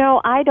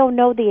 I don't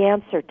know the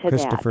answer to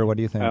Christopher, what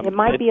do you think? It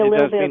might be a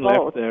little bit of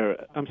both.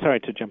 I'm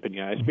sorry to jump in.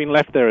 Yeah, it's been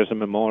left there as a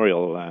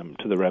memorial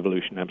to the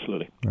revolution,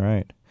 absolutely.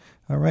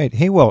 All right.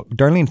 Hey, well,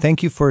 Darlene,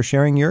 thank you for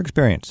sharing your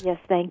experience. Yes,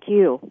 thank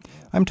you.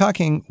 I'm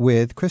talking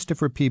with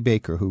Christopher P.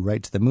 Baker, who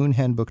writes the Moon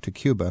Handbook to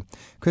Cuba.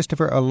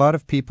 Christopher, a lot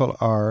of people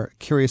are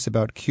curious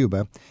about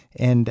Cuba,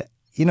 and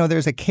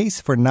there's a case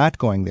for not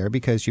going there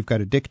because you've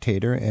got a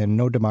dictator and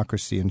no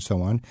democracy and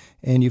so on,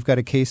 and you've got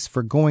a case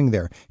for going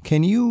there.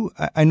 Can you,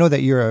 I know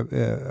that you're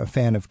a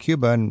fan of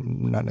Cuba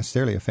and not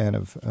necessarily a fan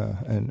of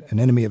an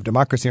enemy of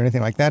democracy or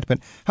anything like that, but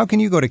how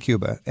can you go to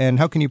Cuba, and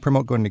how can you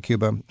promote going to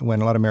Cuba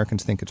when a lot of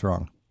Americans think it's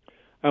wrong?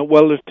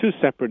 Well, there's two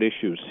separate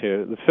issues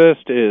here. The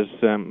first is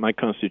my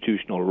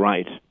constitutional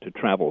right to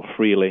travel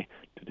freely,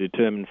 to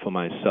determine for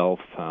myself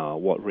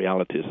what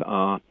realities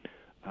are.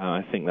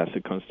 I think that's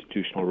a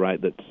constitutional right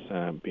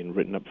that's been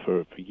written up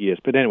for years.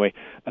 But anyway,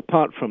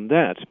 apart from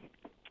that,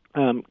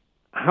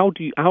 how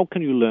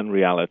can you learn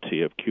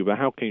reality of Cuba?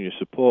 How can you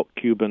support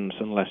Cubans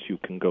unless you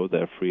can go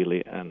there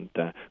freely and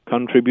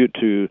contribute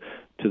to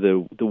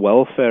the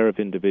welfare of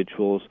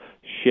individuals,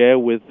 share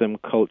with them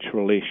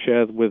culturally,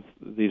 share with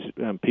these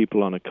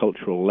people on a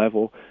cultural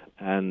level,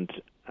 and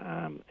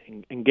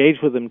engage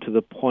with them to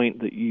the point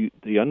that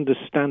the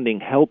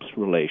understanding helps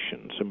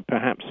relations and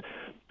perhaps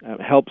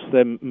helps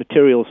their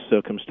material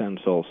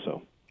circumstance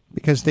also.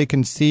 Because they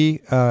can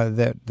see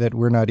that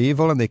we're not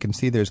evil, and they can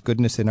see there's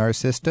goodness in our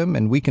system,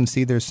 and we can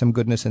see there's some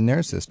goodness in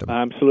their system.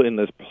 Absolutely, and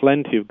there's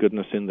plenty of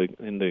goodness in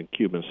the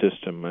Cuban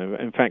system.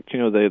 In fact,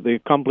 the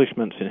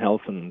accomplishments in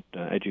health and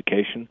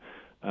education,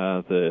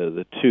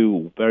 the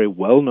two very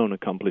well-known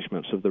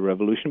accomplishments of the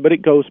revolution, but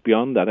it goes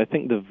beyond that. I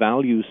think the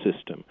value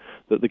system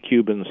that the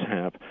Cubans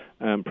have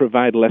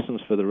provide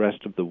lessons for the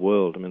rest of the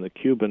world. I mean, the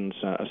Cubans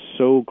are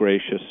so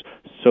gracious,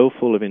 so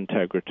full of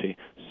integrity,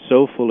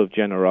 so full of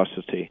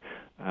generosity.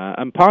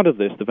 And part of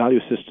this, the value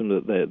system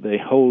that they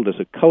hold as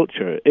a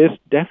culture, is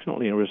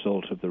definitely a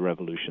result of the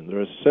revolution. There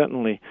are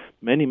certainly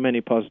many, many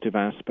positive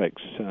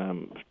aspects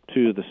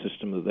to the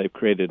system that they've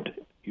created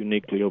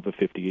uniquely over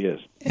 50 years.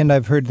 And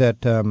I've heard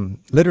that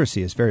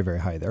literacy is very, very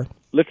high there.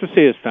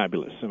 Literacy is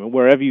fabulous. I mean,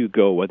 wherever you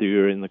go, whether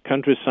you're in the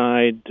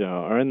countryside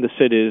or in the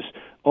cities,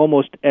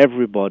 almost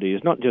everybody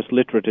is not just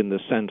literate in the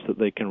sense that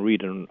they can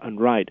read and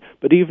write,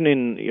 but even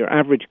in your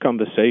average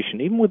conversation,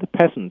 even with a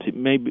peasant, it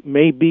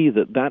may be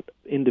that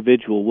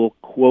individual will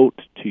quote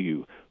to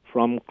you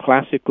from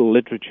classical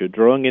literature,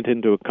 drawing it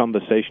into a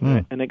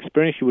conversation, an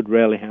experience you would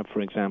rarely have, for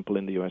example,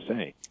 in the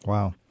USA.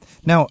 Wow.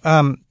 Now,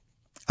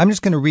 I'm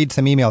just going to read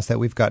some emails that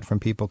we've got from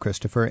people,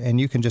 Christopher,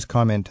 and you can just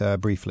comment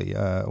briefly.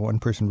 One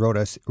person wrote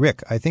us,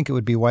 Rick, I think it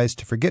would be wise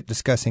to forget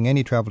discussing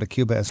any travel to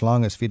Cuba as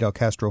long as Fidel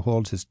Castro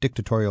holds his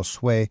dictatorial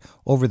sway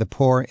over the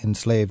poor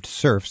enslaved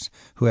serfs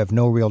who have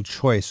no real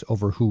choice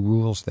over who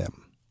rules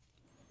them.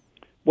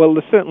 Well,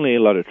 there's certainly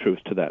a lot of truth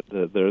to that.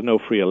 There are no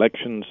free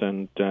elections,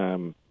 and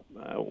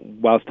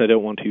whilst I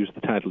don't want to use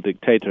the title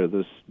dictator,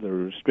 the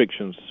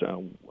restrictions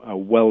are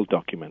well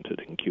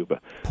documented in Cuba.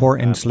 Poor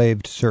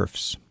enslaved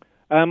serfs.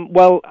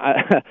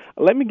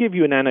 Let me give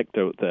you an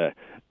anecdote there.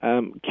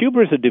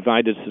 Cuba is a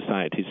divided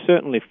society.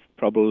 Certainly,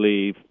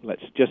 probably,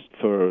 let's just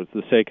for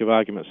the sake of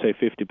argument say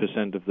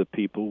 50% of the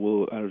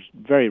people are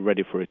very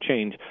ready for a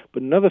change,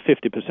 but another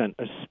 50%,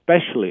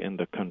 especially in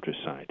the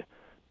countryside,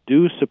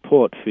 do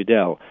support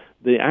Fidel.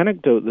 The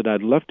anecdote that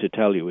I'd love to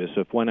tell you is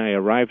of when I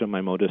arrived on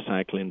my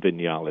motorcycle in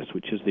Vinales,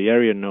 which is the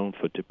area known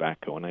for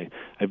tobacco, and I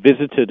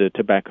visited a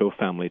tobacco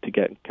family to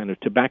get kind of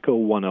tobacco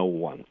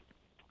 101.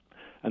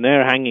 And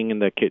there, hanging in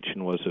their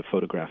kitchen, was a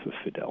photograph of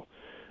Fidel.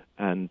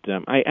 And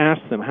I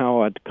asked them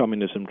how had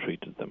communism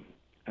treated them.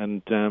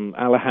 And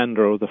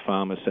Alejandro, the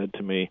farmer, said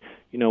to me,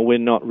 we're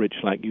not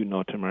rich like you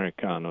North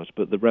Americanos,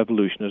 but the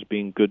revolution has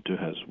been good to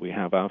us. We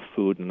have our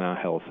food and our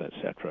health,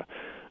 etc.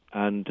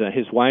 And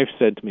his wife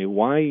said to me,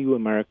 why are you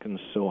Americans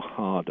so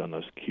hard on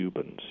us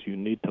Cubans? You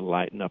need to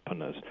lighten up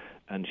on us.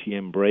 And she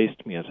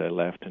embraced me as I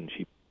left, and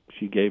she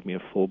gave me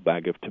a full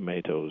bag of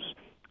tomatoes.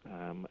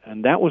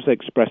 And that was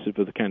expressive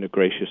of the kind of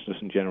graciousness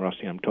and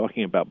generosity I'm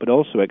talking about, but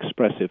also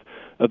expressive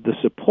of the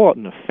support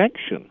and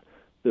affection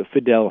that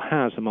Fidel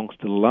has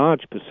amongst a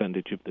large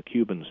percentage of the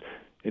Cubans.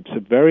 It's a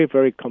very,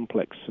 very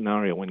complex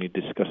scenario when you're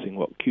discussing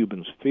what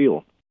Cubans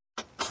feel.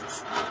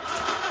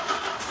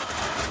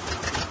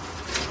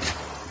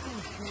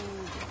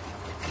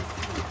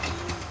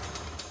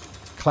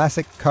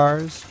 Classic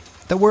cars,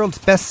 the world's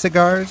best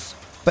cigars,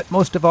 but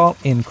most of all,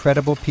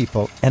 incredible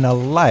people and a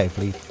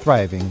lively,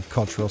 thriving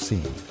cultural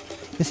scene.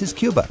 This is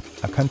Cuba,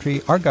 a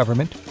country our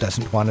government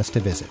doesn't want us to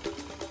visit.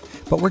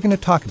 But we're going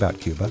to talk about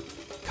Cuba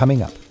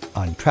coming up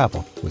on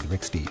Travel with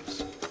Rick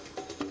Steves.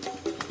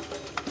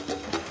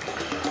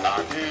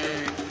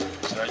 Aquí,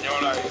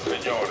 señoras y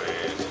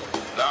señores,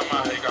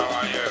 damas y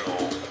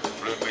caballeros,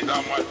 lo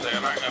invitamos a este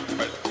gran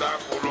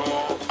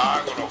espectáculo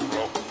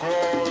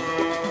Agroflocol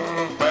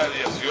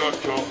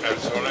B18, el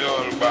sonido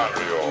del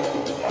barrio.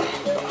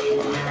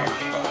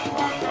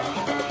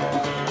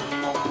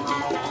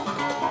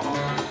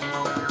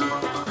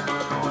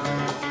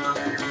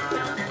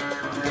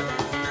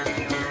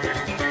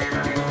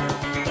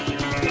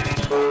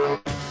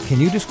 Can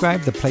you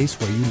describe the place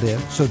where you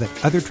live so that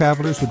other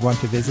travelers would want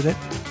to visit it?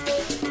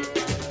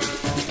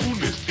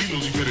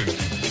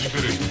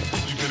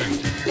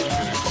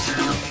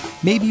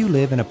 Maybe you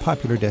live in a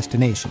popular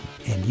destination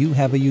and you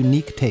have a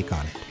unique take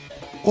on it.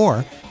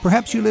 Or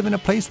perhaps you live in a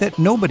place that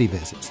nobody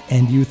visits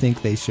and you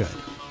think they should.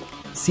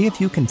 See if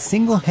you can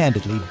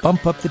single-handedly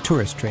bump up the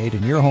tourist trade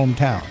in your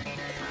hometown.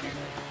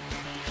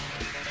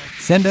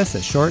 Send us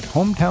a short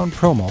hometown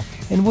promo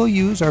and we'll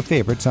use our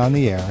favorites on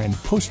the air and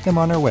post them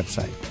on our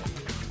website.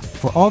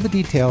 For all the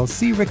details,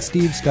 see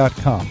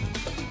ricksteves.com.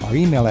 Our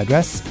email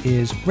address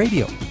is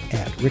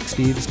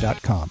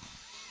radio@ricksteves.com.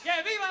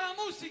 ¡Que viva la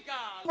música!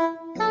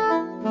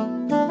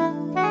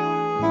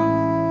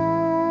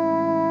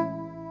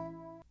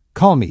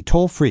 Call me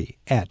toll-free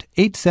at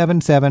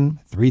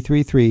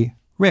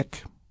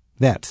 877-333-RICK.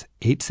 That's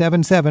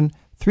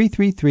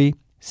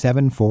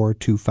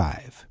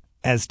 877-333-7425.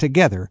 As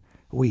together,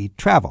 we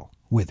travel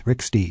with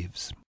Rick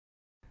Steves.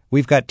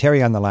 We've got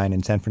Terry on the line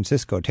in San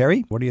Francisco.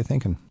 Terry, what are you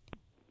thinking?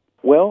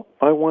 Well,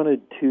 I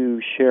wanted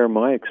to share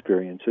my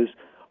experiences.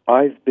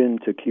 I've been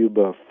to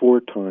Cuba 4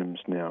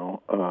 times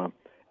now,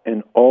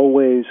 and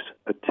always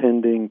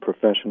attending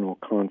professional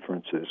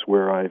conferences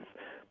where I've,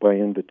 by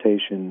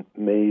invitation,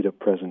 made a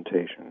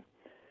presentation.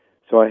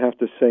 So I have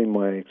to say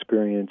my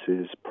experience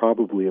is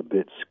probably a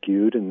bit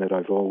skewed in that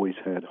I've always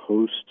had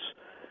hosts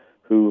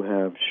who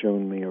have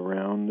shown me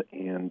around,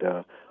 and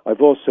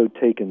I've also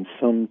taken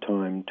some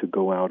time to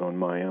go out on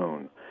my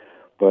own.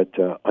 But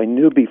I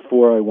knew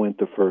before I went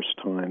the first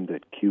time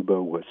that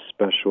Cuba was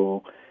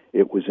special.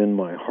 It was in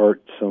my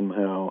heart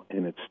somehow,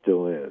 and it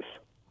still is.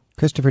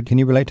 Christopher, can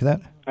you relate to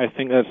that? I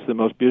think that's the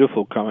most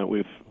beautiful comment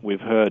we've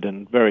heard,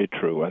 and very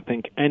true. I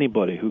think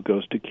anybody who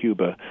goes to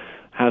Cuba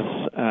has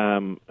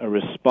a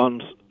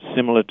response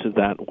similar to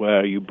that,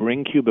 where you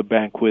bring Cuba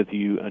back with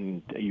you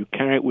and you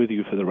carry it with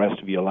you for the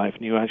rest of your life,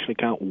 and you actually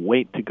can't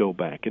wait to go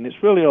back. And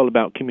it's really all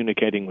about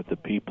communicating with the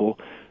people,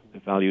 the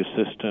value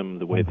system,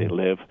 the way they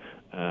live,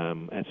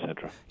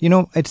 etc. You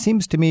know, it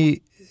seems to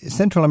me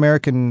Central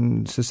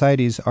American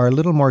societies are a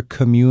little more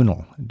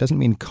communal. It doesn't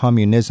mean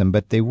communism,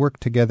 but they work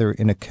together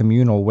in a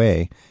communal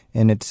way.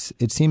 And it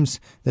seems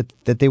that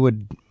they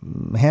would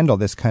handle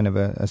this kind of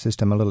a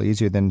system a little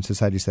easier than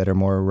societies that are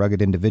more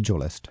rugged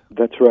individualist.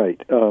 That's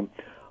right.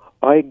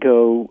 I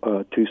go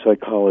to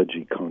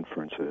psychology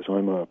conferences.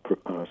 I'm a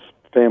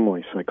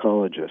family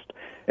psychologist,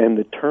 and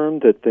the term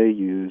that they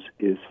use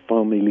is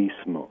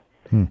familismo.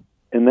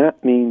 And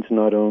that means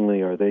not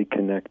only are they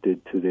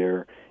connected to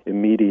their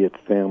immediate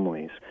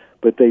families,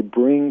 but they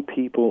bring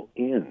people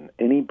in,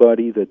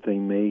 anybody that they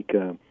make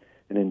an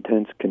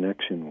intense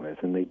connection with,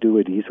 and they do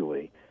it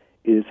easily,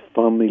 is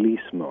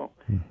familismo.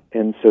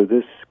 And so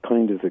this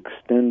kind of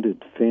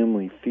extended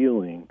family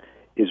feeling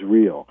is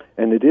real.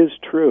 And it is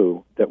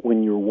true that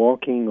when you're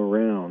walking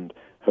around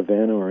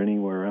Havana or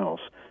anywhere else,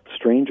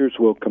 strangers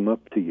will come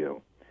up to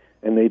you,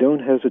 and they don't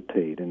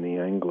hesitate in the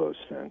Anglo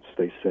sense.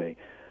 They say,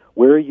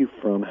 "Where are you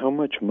from? How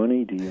much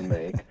money do you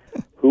make?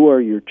 Who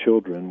are your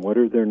children? What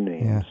are their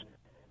names?"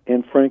 Yeah.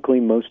 And frankly,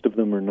 most of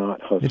them are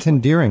not hustlers. It's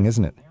endearing,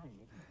 isn't it?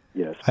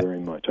 Yes, very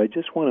much. I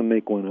just want to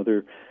make one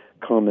other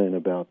comment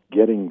about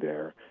getting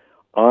there.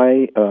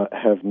 I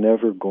have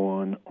never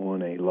gone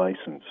on a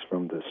license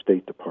from the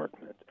State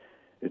Department.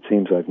 It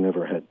seems I've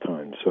never had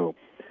time. So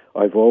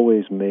I've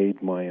always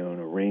made my own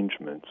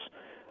arrangements,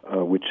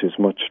 which is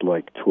much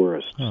like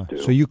tourists do.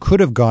 So you could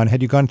have gone,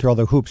 had you gone through all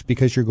the hoops,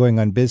 because you're going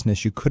on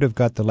business, you could have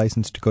got the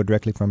license to go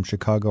directly from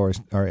Chicago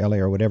or LA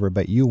or whatever,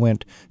 but you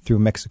went through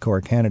Mexico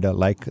or Canada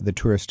like the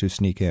tourists who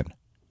sneak in.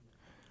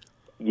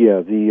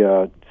 Yeah,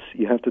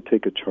 you have to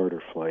take a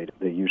charter flight.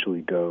 They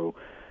usually go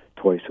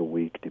twice a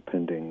week,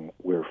 depending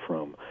where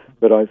from.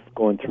 But I've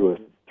gone through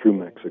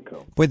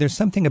Mexico. Boy, there's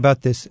something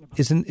about this.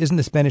 Isn't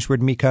the Spanish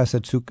word mi casa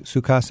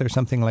su casa or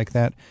something like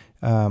that?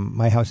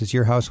 My house is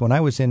your house. When I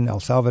was in El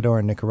Salvador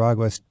and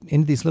Nicaragua,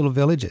 in these little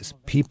villages,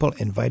 people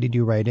invited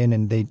you right in,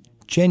 and they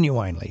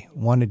genuinely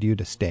wanted you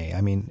to stay.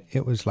 I mean,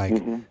 it was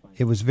like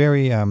it was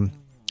very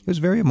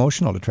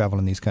emotional to travel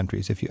in these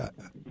countries.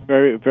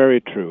 Very, very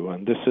true,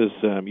 and this is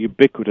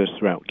ubiquitous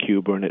throughout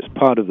Cuba, and it's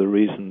part of the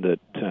reason that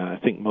I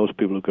think most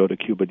people who go to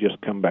Cuba just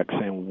come back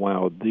saying,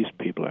 "Wow, these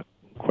people are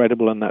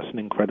incredible," and that's an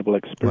incredible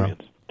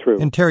experience. Wow. True.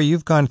 And Terry,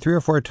 you've gone 3 or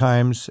 4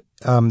 times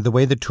the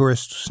way the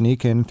tourists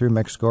sneak in through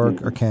Mexico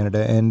or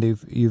Canada, and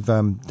you've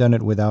done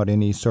it without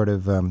any sort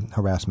of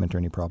harassment or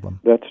any problem.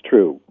 That's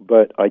true,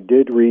 but I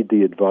did read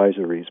the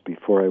advisories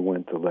before I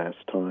went the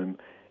last time,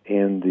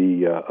 and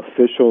the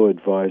official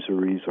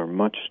advisories are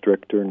much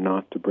stricter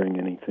not to bring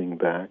anything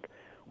back,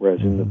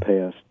 whereas in the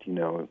past,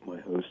 my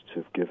hosts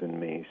have given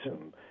me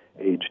some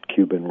aged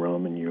Cuban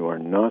rum, and you are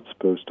not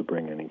supposed to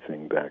bring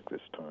anything back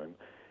this time.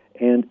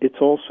 And it's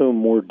also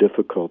more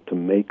difficult to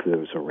make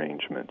those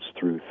arrangements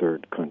through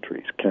third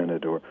countries,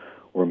 Canada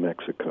or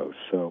Mexico.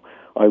 So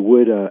I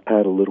would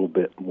add a little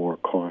bit more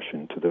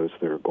caution to those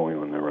that are going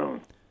on their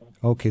own.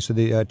 Okay, so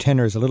the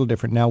tenor is a little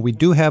different. Now, we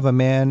do have a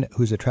man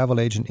who's a travel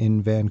agent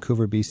in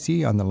Vancouver,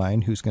 BC on the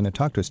line who's going to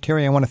talk to us.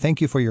 Terry, I want to thank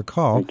you for your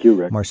call. Thank you,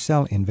 Rick.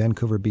 Marcel in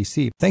Vancouver,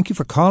 BC. Thank you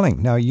for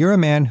calling. Now, you're a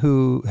man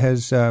who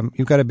has,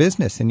 you've got a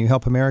business and you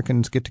help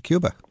Americans get to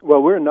Cuba.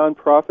 Well, we're a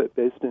nonprofit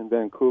based in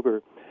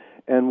Vancouver,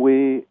 and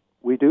we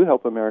do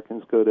help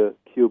Americans go to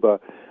Cuba.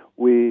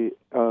 We,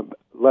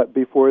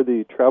 before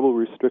the travel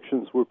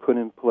restrictions were put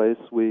in place,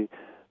 we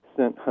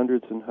sent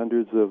hundreds and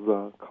hundreds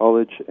of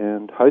college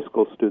and high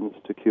school students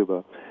to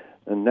Cuba.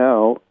 And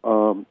now,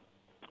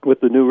 with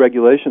the new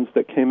regulations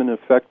that came in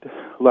effect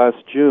last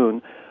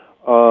June,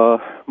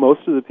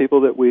 most of the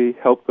people that we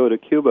help go to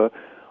Cuba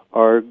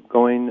are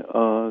going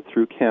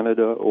through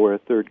Canada or a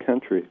third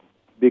country,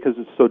 because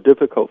it's so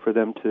difficult for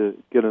them to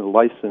get a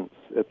license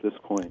at this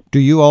point. Do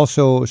you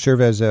also serve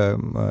as a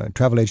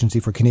travel agency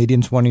for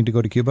Canadians wanting to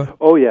go to Cuba?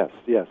 Oh, yes,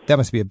 yes. That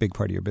must be a big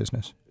part of your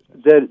business.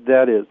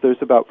 That is. There's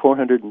about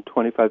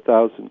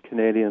 425,000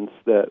 Canadians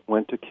that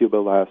went to Cuba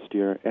last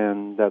year,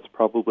 and that's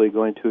probably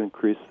going to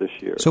increase this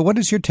year. So what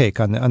is your take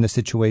on the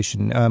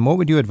situation? What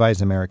would you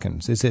advise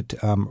Americans? Is it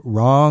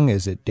wrong?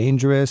 Is it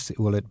dangerous?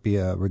 Will it be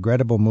a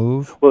regrettable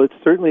move? Well, it's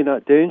certainly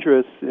not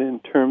dangerous in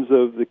terms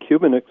of the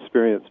Cuban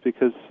experience,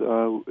 because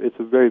it's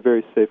a very,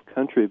 very safe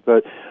country.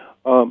 But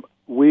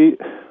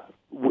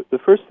the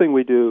first thing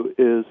we do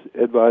is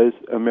advise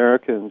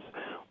Americans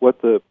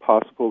what the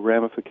possible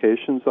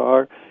ramifications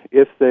are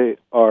if they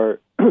are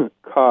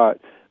caught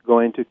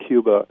going to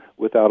Cuba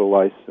without a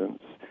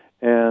license.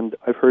 And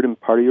I've heard in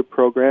part of your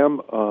program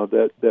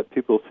that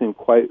people seem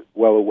quite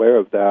well aware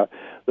of that,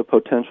 the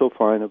potential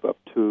fine of up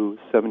to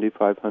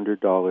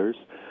 $7,500.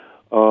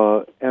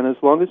 And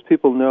as long as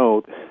people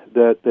know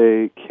that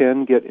they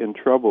can get in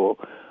trouble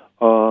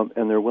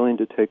and they're willing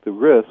to take the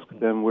risk,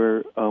 then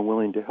we're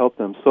willing to help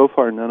them. So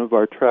far, none of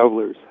our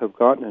travelers have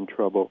gotten in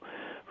trouble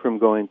from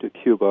going to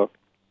Cuba,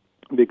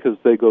 because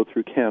they go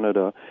through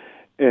Canada,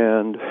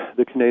 and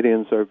the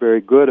Canadians are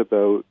very good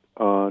about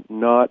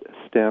not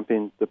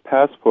stamping the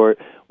passport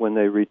when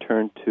they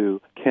return to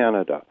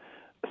Canada.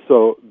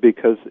 So,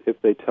 because if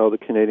they tell the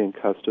Canadian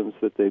Customs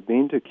that they've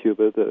been to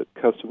Cuba, the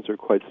Customs are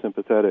quite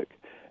sympathetic,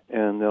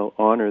 and they'll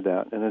honor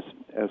that. And as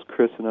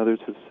Chris and others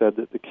have said,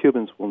 that the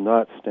Cubans will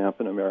not stamp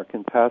an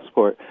American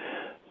passport.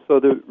 So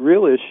the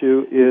real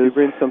issue is, if you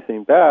bring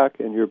something back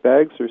and your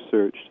bags are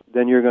searched,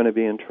 then you're going to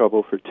be in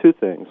trouble for two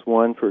things.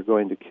 One, for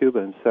going to Cuba,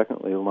 and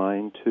secondly,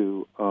 lying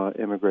to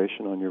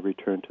immigration on your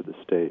return to the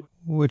state.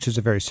 Which is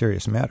a very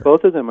serious matter.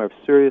 Both of them are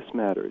serious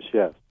matters,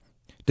 yes.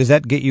 Does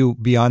that get you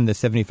beyond the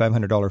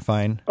 $7,500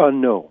 fine?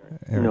 No.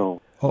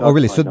 Oh,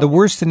 really? So the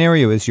worst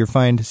scenario is you're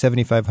fined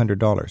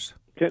 $7,500.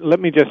 Let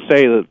me just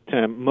say that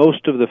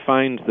most of the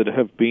fines that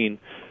have been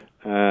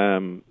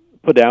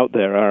put out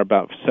there are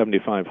about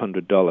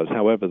 $7,500.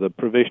 However, the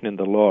provision in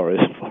the law is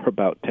for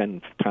about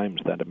 10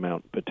 times that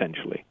amount,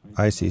 potentially.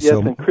 I see. Yes,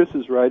 and Chris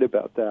is right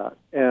about that.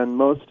 And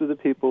most of the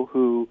people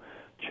who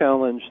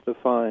challenge the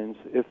fines,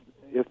 if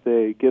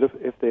they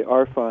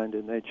are fined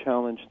and they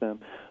challenge them,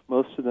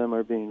 most of them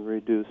are being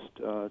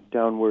reduced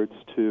downwards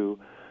to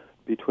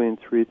between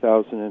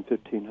 $3,000 and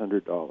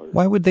 $1,500.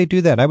 Why would they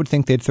do that? I would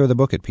think they'd throw the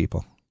book at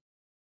people.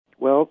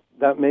 Well,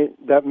 that may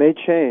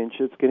change.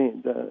 It's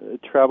getting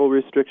travel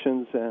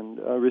restrictions and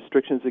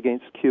restrictions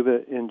against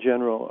Cuba in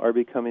general are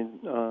becoming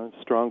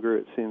stronger.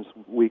 It seems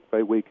week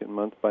by week and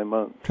month by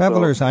month.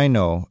 Travelers I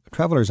know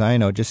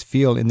just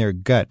feel in their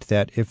gut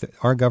that if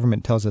our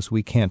government tells us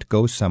we can't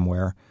go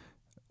somewhere,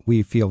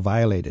 we feel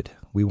violated.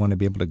 We want to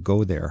be able to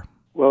go there.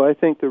 Well, I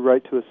think the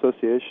right to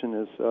association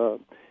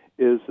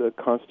is a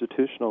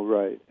constitutional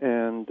right,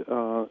 and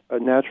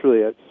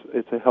naturally,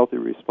 it's a healthy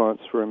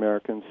response for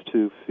Americans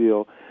to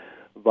feel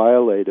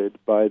violated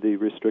by the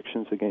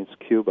restrictions against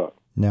Cuba.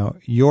 Now,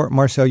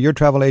 Marcel, your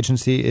travel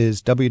agency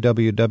is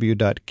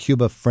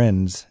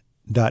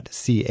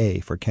www.cubafriends.ca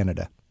for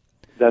Canada.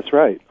 That's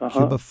right.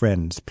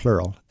 Cubafriends,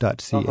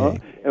 plural.ca.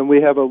 And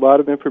we have a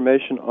lot of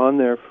information on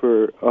there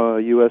for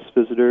U.S.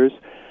 visitors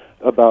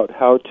about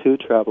how to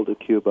travel to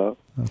Cuba.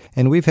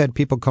 And we've had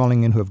people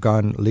calling in who have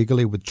gone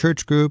legally with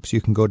church groups.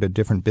 You can go to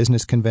different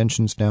business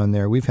conventions down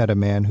there. We've had a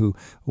man who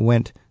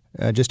went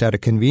just out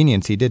of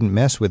convenience. He didn't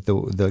mess with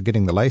the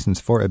getting the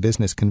license for a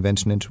business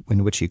convention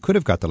in which he could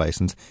have got the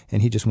license,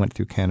 and he just went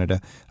through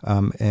Canada.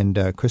 And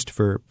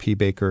Christopher P.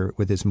 Baker,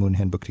 with his Moon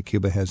Handbook to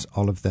Cuba, has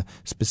all of the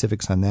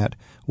specifics on that.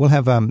 We'll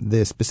have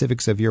the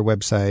specifics of your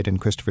website and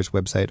Christopher's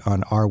website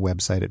on our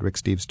website at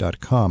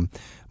ricksteves.com.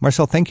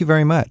 Marcel, thank you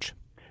very much.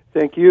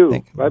 Thank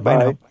you.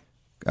 Bye-bye.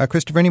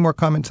 Christopher, any more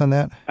comments on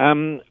that?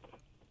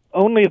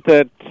 Only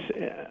that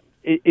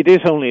it is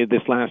only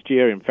this last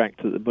year, in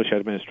fact, that the Bush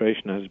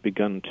administration has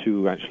begun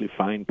to actually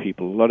fine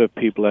people. A lot of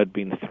people had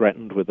been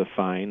threatened with a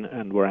fine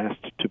and were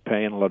asked to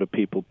pay, and a lot of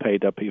people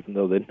paid up even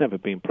though they'd never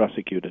been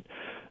prosecuted.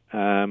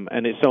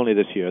 And it's only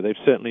this year. They've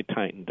certainly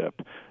tightened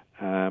up.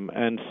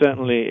 And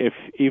certainly,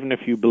 even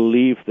if you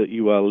believe that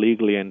you are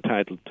legally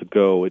entitled to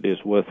go, it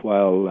is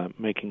worthwhile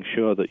making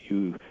sure that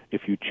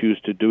if you choose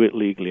to do it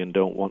legally and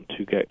don't want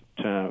to get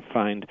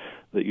fined,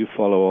 that you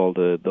follow all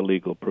the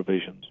legal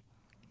provisions.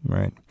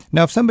 Right.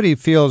 Now, if somebody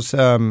feels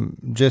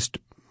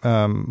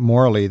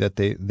morally that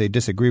they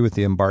disagree with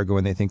the embargo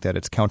and they think that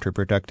it's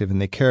counterproductive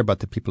and they care about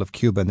the people of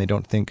Cuba and they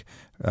don't think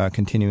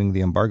continuing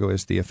the embargo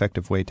is the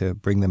effective way to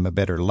bring them a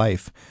better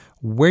life,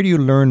 where do you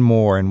learn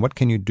more and what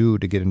can you do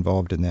to get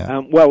involved in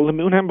that? Well, the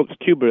Moon Handbook to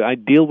Cuba, I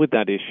deal with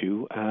that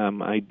issue.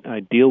 I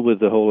deal with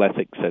the whole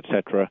ethics,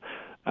 etc.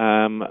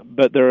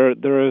 But there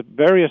are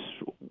various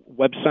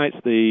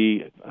websites,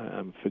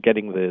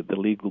 forgetting the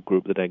legal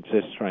group that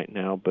exists right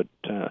now, but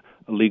a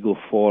legal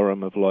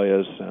forum of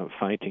lawyers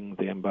fighting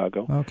the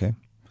embargo. Okay.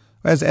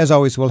 As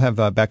always, we'll have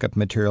backup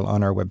material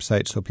on our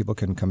website so people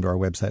can come to our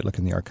website, look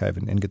in the archive,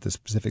 and get the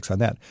specifics on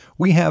that.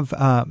 We have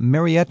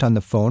Mariette on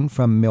the phone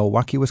from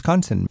Milwaukee,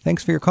 Wisconsin.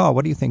 Thanks for your call.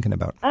 What are you thinking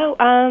about? Well,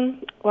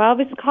 I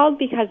was called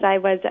because I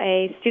was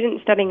a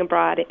student studying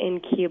abroad in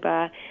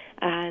Cuba,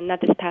 not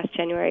this past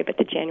January, but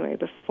the January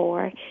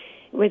before.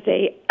 It was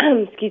a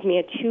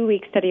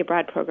 2-week study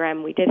abroad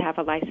program. We did have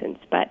a license,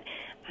 but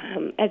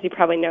as you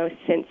probably know,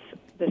 since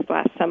this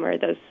last summer,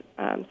 those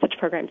such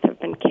programs have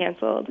been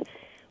canceled,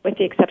 with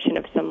the exception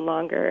of some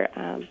longer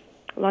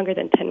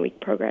than 10-week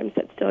programs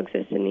that still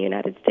exist in the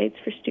United States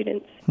for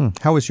students.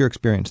 How was your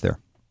experience there?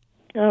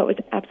 Oh, it was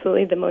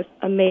absolutely the most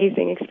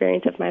amazing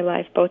experience of my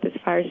life, both as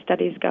far as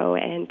studies go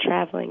and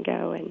traveling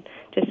go, and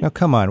just. Now,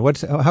 come on!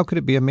 How could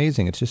it be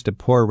amazing? It's just a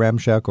poor,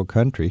 ramshackle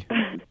country,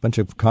 bunch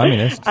of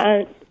communists.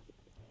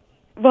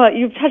 Well,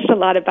 you've touched a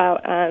lot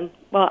about on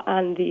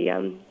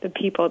the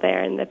people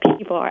there, and the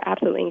people are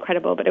absolutely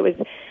incredible. But it was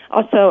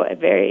also a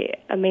very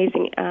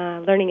amazing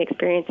learning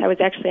experience. I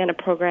was actually on a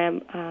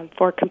program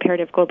for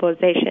comparative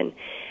globalization,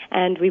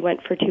 and we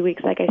went for 2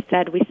 weeks. Like I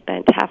said, we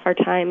spent half our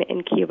time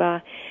in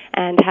Cuba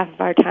and half of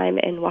our time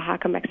in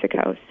Oaxaca,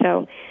 Mexico.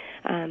 So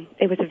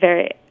it was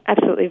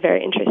absolutely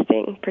very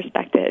interesting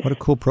perspective. What a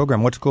cool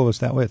program. What school was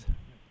that with?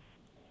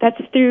 That's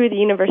through the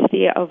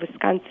University of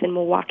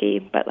Wisconsin-Milwaukee,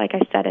 but like I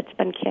said, it's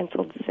been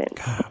canceled since.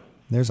 God,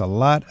 there's a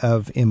lot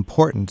of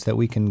importance that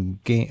we can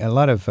gain, a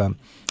lot of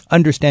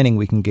understanding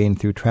we can gain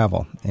through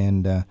travel,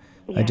 and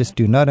I just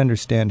do not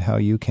understand how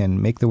you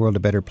can make the world a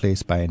better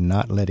place by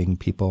not letting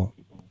people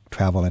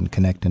travel and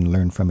connect and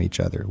learn from each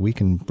other. We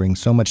can bring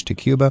so much to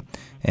Cuba,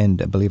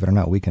 and believe it or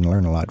not, we can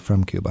learn a lot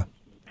from Cuba.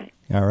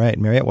 All right,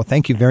 Mariette, well,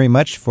 thank you very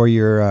much for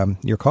your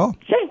call.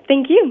 Sure,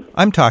 thank you.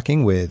 I'm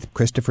talking with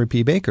Christopher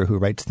P. Baker, who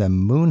writes the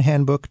Moon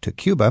Handbook to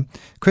Cuba.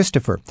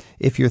 Christopher,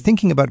 if you're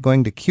thinking about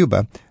going to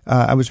Cuba,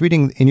 I was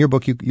reading in your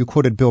book, you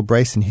quoted Bill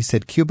Bryson. He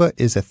said, Cuba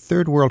is a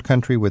third world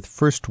country with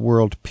first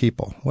world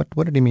people.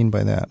 What did he mean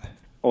by that?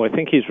 Oh, I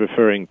think he's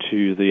referring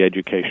to the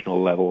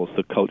educational levels,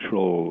 the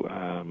cultural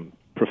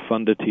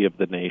profundity of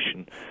the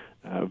nation,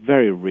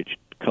 very rich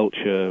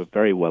culture,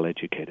 very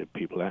well-educated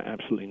people,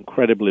 absolutely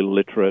incredibly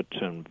literate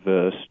and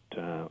versed,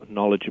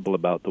 knowledgeable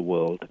about the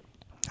world.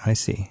 I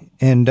see.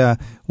 And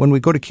when we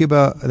go to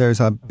Cuba, there's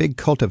a big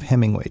cult of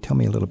Hemingway. Tell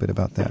me a little bit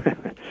about that.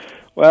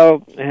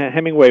 Well,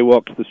 Hemingway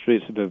walked the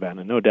streets of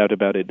Havana, no doubt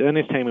about it.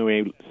 Ernest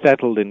Hemingway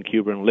settled in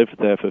Cuba and lived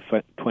there for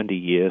 20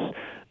 years.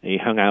 He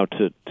hung out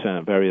at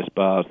various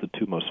bars, the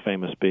two most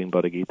famous being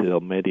Bodeguita del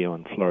Medio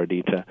and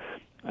Floridita.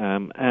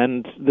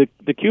 And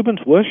the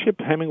Cubans worship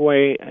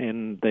Hemingway,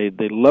 and they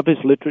love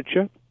his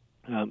literature.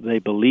 They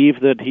believe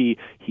that he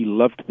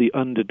loved the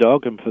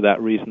underdog, and for that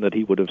reason that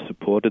he would have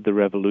supported the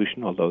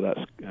revolution, although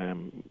that's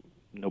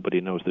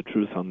nobody knows the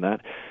truth on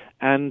that.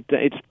 And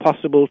it's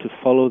possible to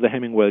follow the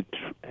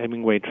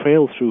Hemingway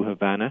Trail through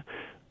Havana,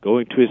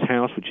 going to his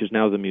house, which is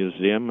now the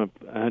museum of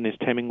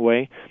Ernest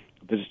Hemingway,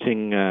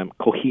 visiting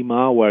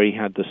Cojima, where he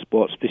had the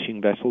sports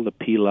fishing vessel, the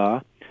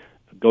Pilar,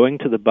 going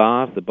to the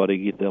bars, the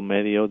Bodeguita del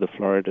Medio, the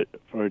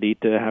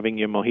Floridita, having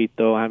your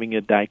mojito, having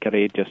your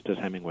daiquiri, just as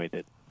Hemingway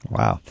did.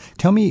 Wow.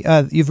 Tell me,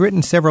 you've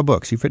written several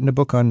books. You've written a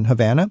book on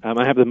Havana?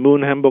 I have the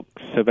Moon Handbook,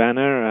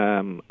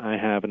 Havana. I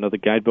have another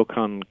guidebook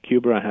on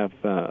Cuba. I have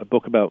a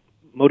book about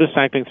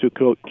motorcycling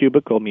through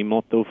Cuba called Mi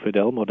Moto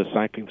Fidel,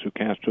 Motorcycling Through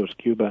Castro's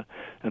Cuba.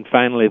 And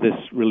finally,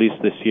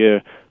 released this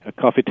year, a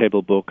coffee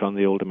table book on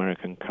the old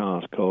American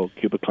cars called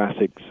Cuba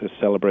Classics, a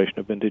celebration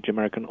of vintage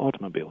American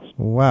automobiles.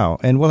 Wow.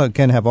 And we'll,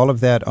 again, have all of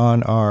that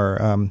on our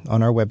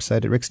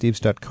website at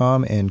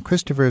ricksteves.com. And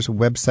Christopher's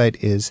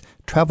website is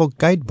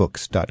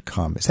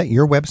travelguidebooks.com. Is that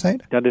your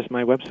website? That is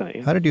my website,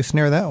 yeah. How did you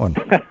snare that one?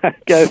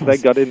 Guess I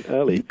got in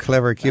early. You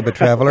clever Cuba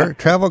traveler.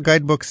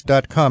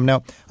 Travelguidebooks.com.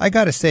 Now, I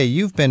got to say,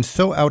 you've been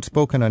so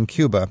outspoken on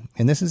Cuba,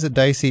 and this is a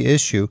dicey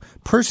issue.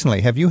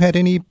 Personally, have you had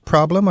any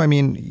problem? I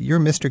mean, you're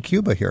Mr.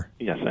 Cuba here.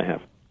 Yes, I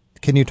have.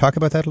 Can you talk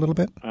about that a little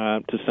bit?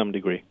 To some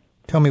degree.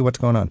 Tell me what's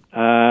going on.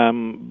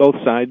 Both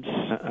sides.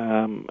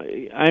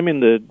 I'm in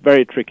the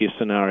very tricky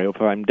scenario.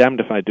 If I'm damned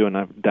if I do and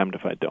I'm damned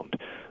if I don't.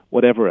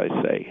 Whatever I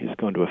say is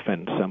going to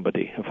offend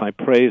somebody. If I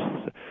praise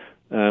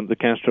the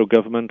Castro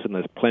government, and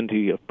there's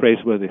plenty of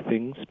praiseworthy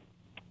things,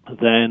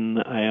 then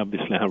I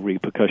obviously have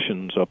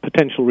repercussions or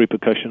potential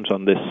repercussions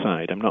on this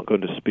side. I'm not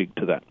going to speak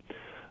to that.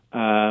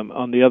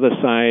 On the other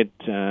side,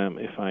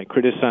 if I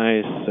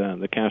criticize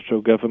the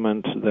Castro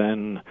government,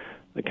 then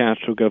the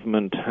Castro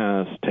government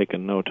has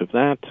taken note of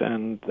that,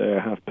 and there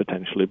have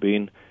potentially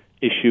been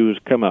issues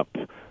come up.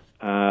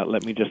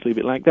 Let me just leave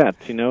it like that.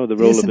 You know, the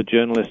role of a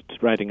journalist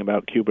writing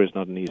about Cuba is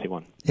not an easy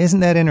one.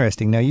 Isn't that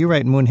interesting? Now, you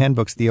write Moon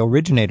Handbooks. The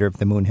originator of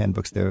the Moon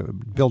Handbooks,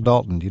 Bill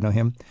Dalton, do you know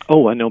him?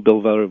 Oh, I know Bill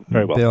very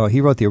well. Bill,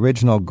 he wrote the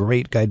original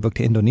great guidebook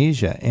to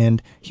Indonesia,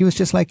 and he was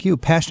just like you,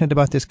 passionate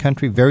about this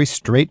country, very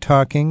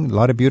straight-talking, a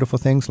lot of beautiful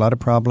things, a lot of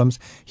problems.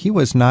 He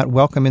was not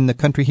welcome in the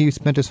country he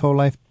spent his whole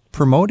life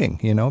promoting,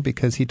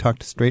 because he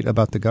talked straight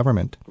about the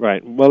government.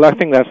 Right. Well, I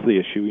think that's the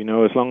issue.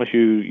 As long as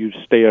you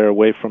stay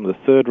away from the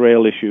third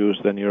rail issues,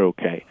 then you're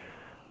okay.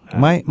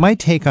 My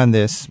take on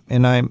this,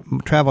 and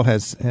travel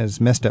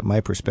has messed up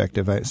my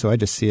perspective, so I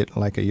just see it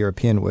like a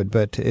European would,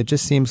 but it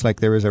just seems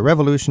like there was a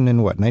revolution in,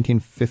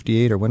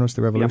 1958, or when was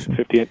the revolution? Yeah,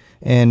 58.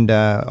 And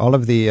all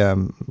of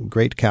the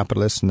great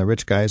capitalists and the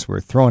rich guys were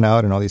thrown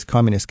out, and all these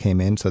communists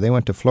came in, so they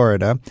went to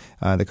Florida.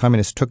 The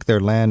communists took their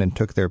land and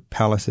took their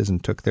palaces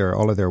and took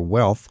all of their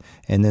wealth,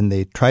 and then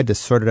they tried to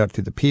sort it out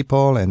through the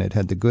people, and it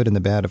had the good and the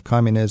bad of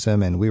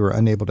communism, and we were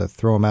unable to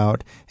throw them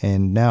out.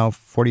 And now,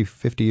 40,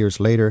 50 years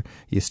later,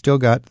 you still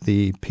got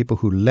the people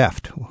who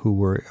left, who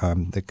were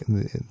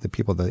the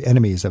people, the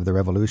enemies of the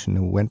revolution,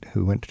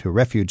 who went to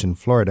refuge in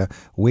Florida,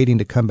 waiting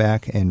to come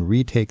back and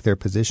retake their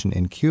position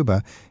in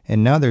Cuba.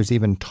 And now there's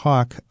even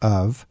talk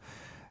of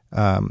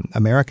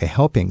America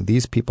helping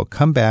these people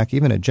come back,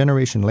 even a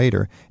generation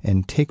later,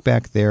 and take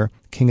back their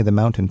king of the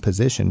mountain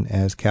position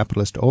as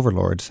capitalist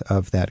overlords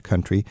of that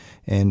country.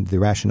 And the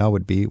rationale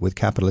would be, with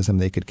capitalism,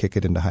 they could kick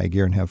it into high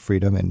gear and have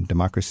freedom and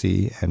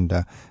democracy and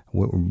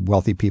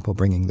wealthy people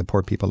bringing the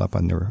poor people up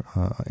on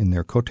in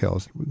their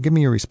coattails. Give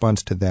me your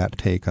response to that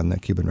take on the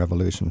Cuban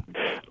Revolution.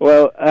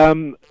 Well,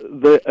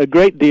 a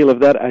great deal of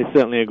that I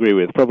certainly agree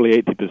with, probably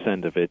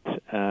 80% of it.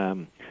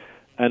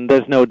 And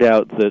there's no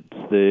doubt that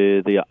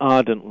the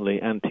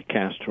ardently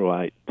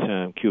anti-Castroite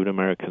Cuban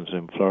Americans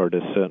in Florida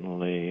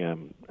certainly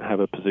have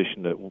a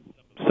position that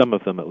some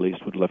of them at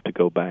least would love to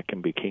go back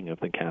and be king of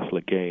the castle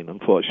again.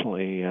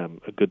 Unfortunately, a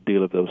good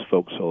deal of those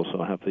folks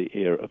also have the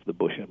ear of the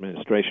Bush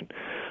administration.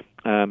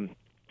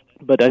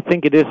 But I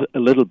think it is a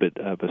little bit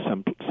of a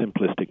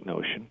simplistic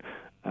notion.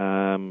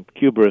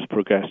 Cuba has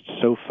progressed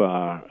so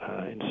far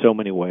in so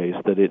many ways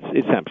that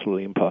it's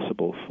absolutely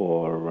impossible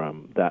for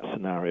that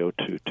scenario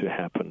to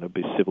happen. There'll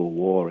be civil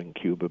war in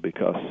Cuba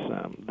because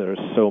there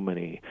are so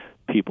many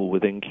people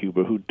within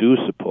Cuba who do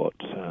support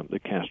the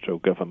Castro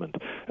government.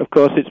 Of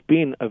course, it's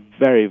been a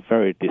very,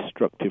 very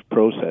destructive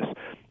process.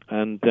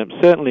 And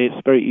certainly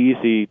it's very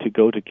easy to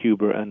go to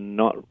Cuba and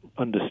not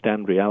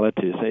understand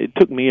realities. It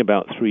took me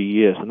about 3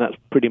 years, and that's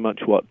pretty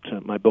much what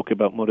my book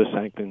about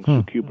motorcycling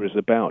through Cuba is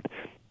about.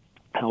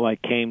 How I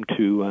came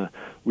to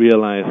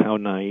realize how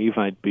naive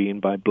I'd been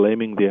by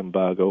blaming the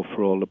embargo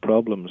for all the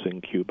problems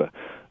in Cuba.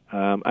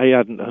 I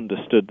hadn't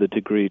understood the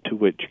degree to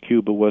which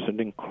Cuba was an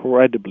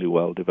incredibly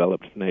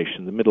well-developed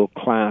nation. The middle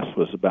class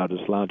was about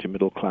as large a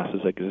middle class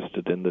as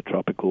existed in the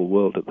tropical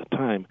world at the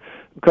time.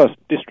 Of course,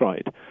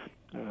 destroyed.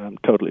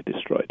 Totally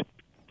destroyed.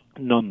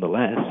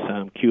 Nonetheless,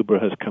 Cuba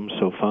has come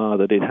so far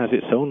that it has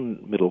its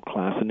own middle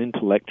class, an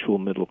intellectual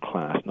middle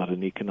class, not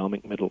an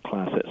economic middle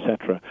class,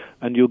 etc.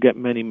 And you'll get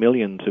many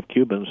millions of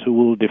Cubans who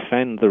will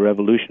defend the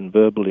revolution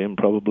verbally and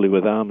probably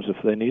with arms if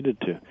they needed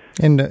to.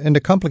 And to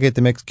complicate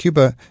the mix,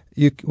 Cuba,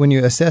 when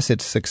you assess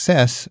its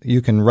success,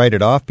 you can write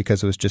it off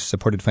because it was just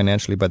supported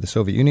financially by the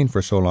Soviet Union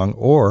for so long,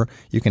 or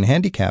you can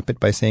handicap it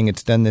by saying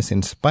it's done this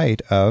in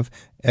spite of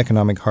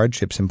economic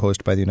hardships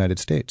imposed by the United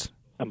States.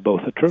 And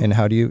both are true. And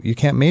how do you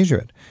can't measure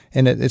it.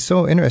 And it's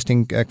so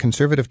interesting.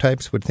 Conservative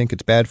types would think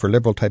it's bad for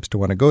liberal types to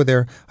want to go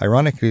there.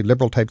 Ironically,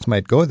 liberal types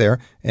might go there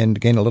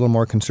and gain a little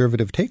more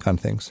conservative take on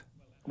things.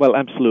 Well,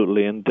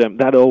 absolutely, and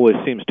that always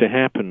seems to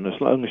happen as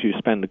long as you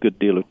spend a good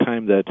deal of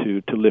time there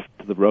to lift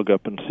the rug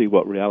up and see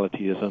what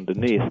reality is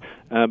underneath.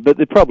 But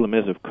the problem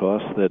is, of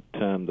course, that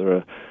there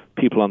are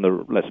people on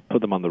the, let's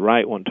put them on the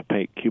right, want to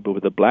paint Cuba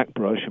with a black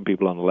brush, and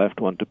people on the left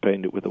want to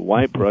paint it with a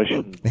white brush.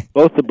 And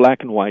both the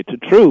black and white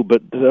are true,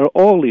 but there are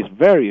all these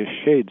various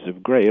shades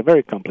of gray, a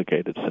very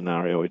complicated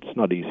scenario. It's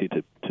not easy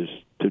to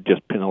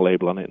just pin a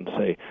label on it and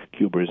say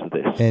Cuba is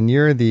this. And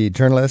you're the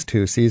journalist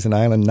who sees an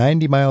island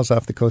 90 miles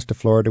off the coast of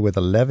Florida with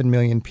 11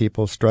 million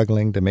people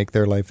struggling to make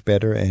their life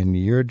better, and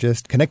you're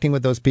just connecting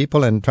with those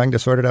people and trying to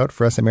sort it out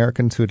for us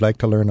Americans who'd like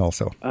to learn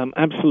also.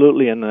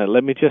 Absolutely, and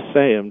let me just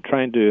say I'm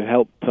trying to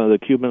help the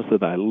Cubans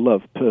that I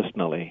love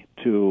personally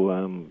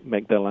to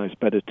make their lives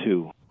better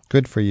too.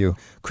 Good for you.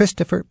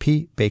 Christopher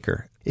P.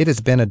 Baker. It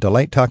has been a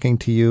delight talking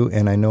to you,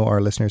 and I know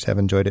our listeners have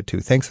enjoyed it too.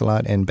 Thanks a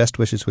lot, and best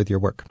wishes with your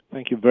work.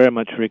 Thank you very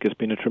much, Rick. It's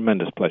been a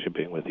tremendous pleasure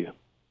being with you.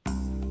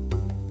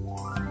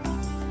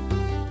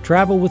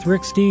 Travel with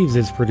Rick Steves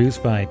is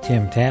produced by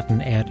Tim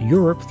Tatton at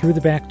Europe Through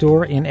the Back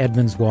Door in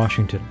Edmonds,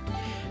 Washington.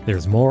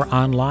 There's more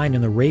online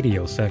in the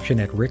radio section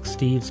at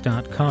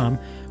ricksteves.com,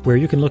 where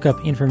you can look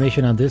up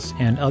information on this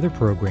and other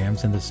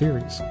programs in the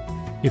series.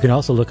 You can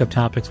also look up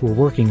topics we're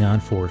working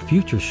on for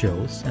future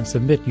shows and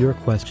submit your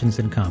questions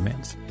and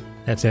comments.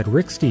 That's at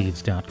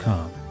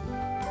ricksteves.com.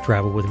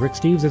 Travel with Rick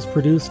Steves is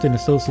produced in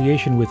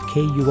association with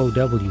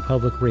KUOW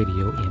Public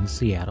Radio in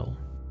Seattle.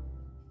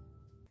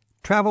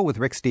 Travel with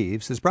Rick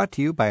Steves is brought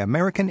to you by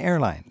American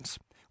Airlines.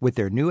 With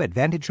their new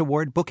Advantage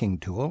Award booking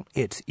tool,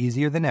 it's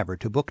easier than ever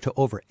to book to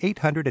over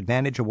 800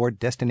 Advantage Award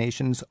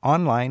destinations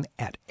online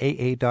at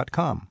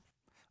AA.com.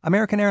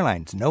 American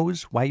Airlines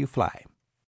knows why you fly.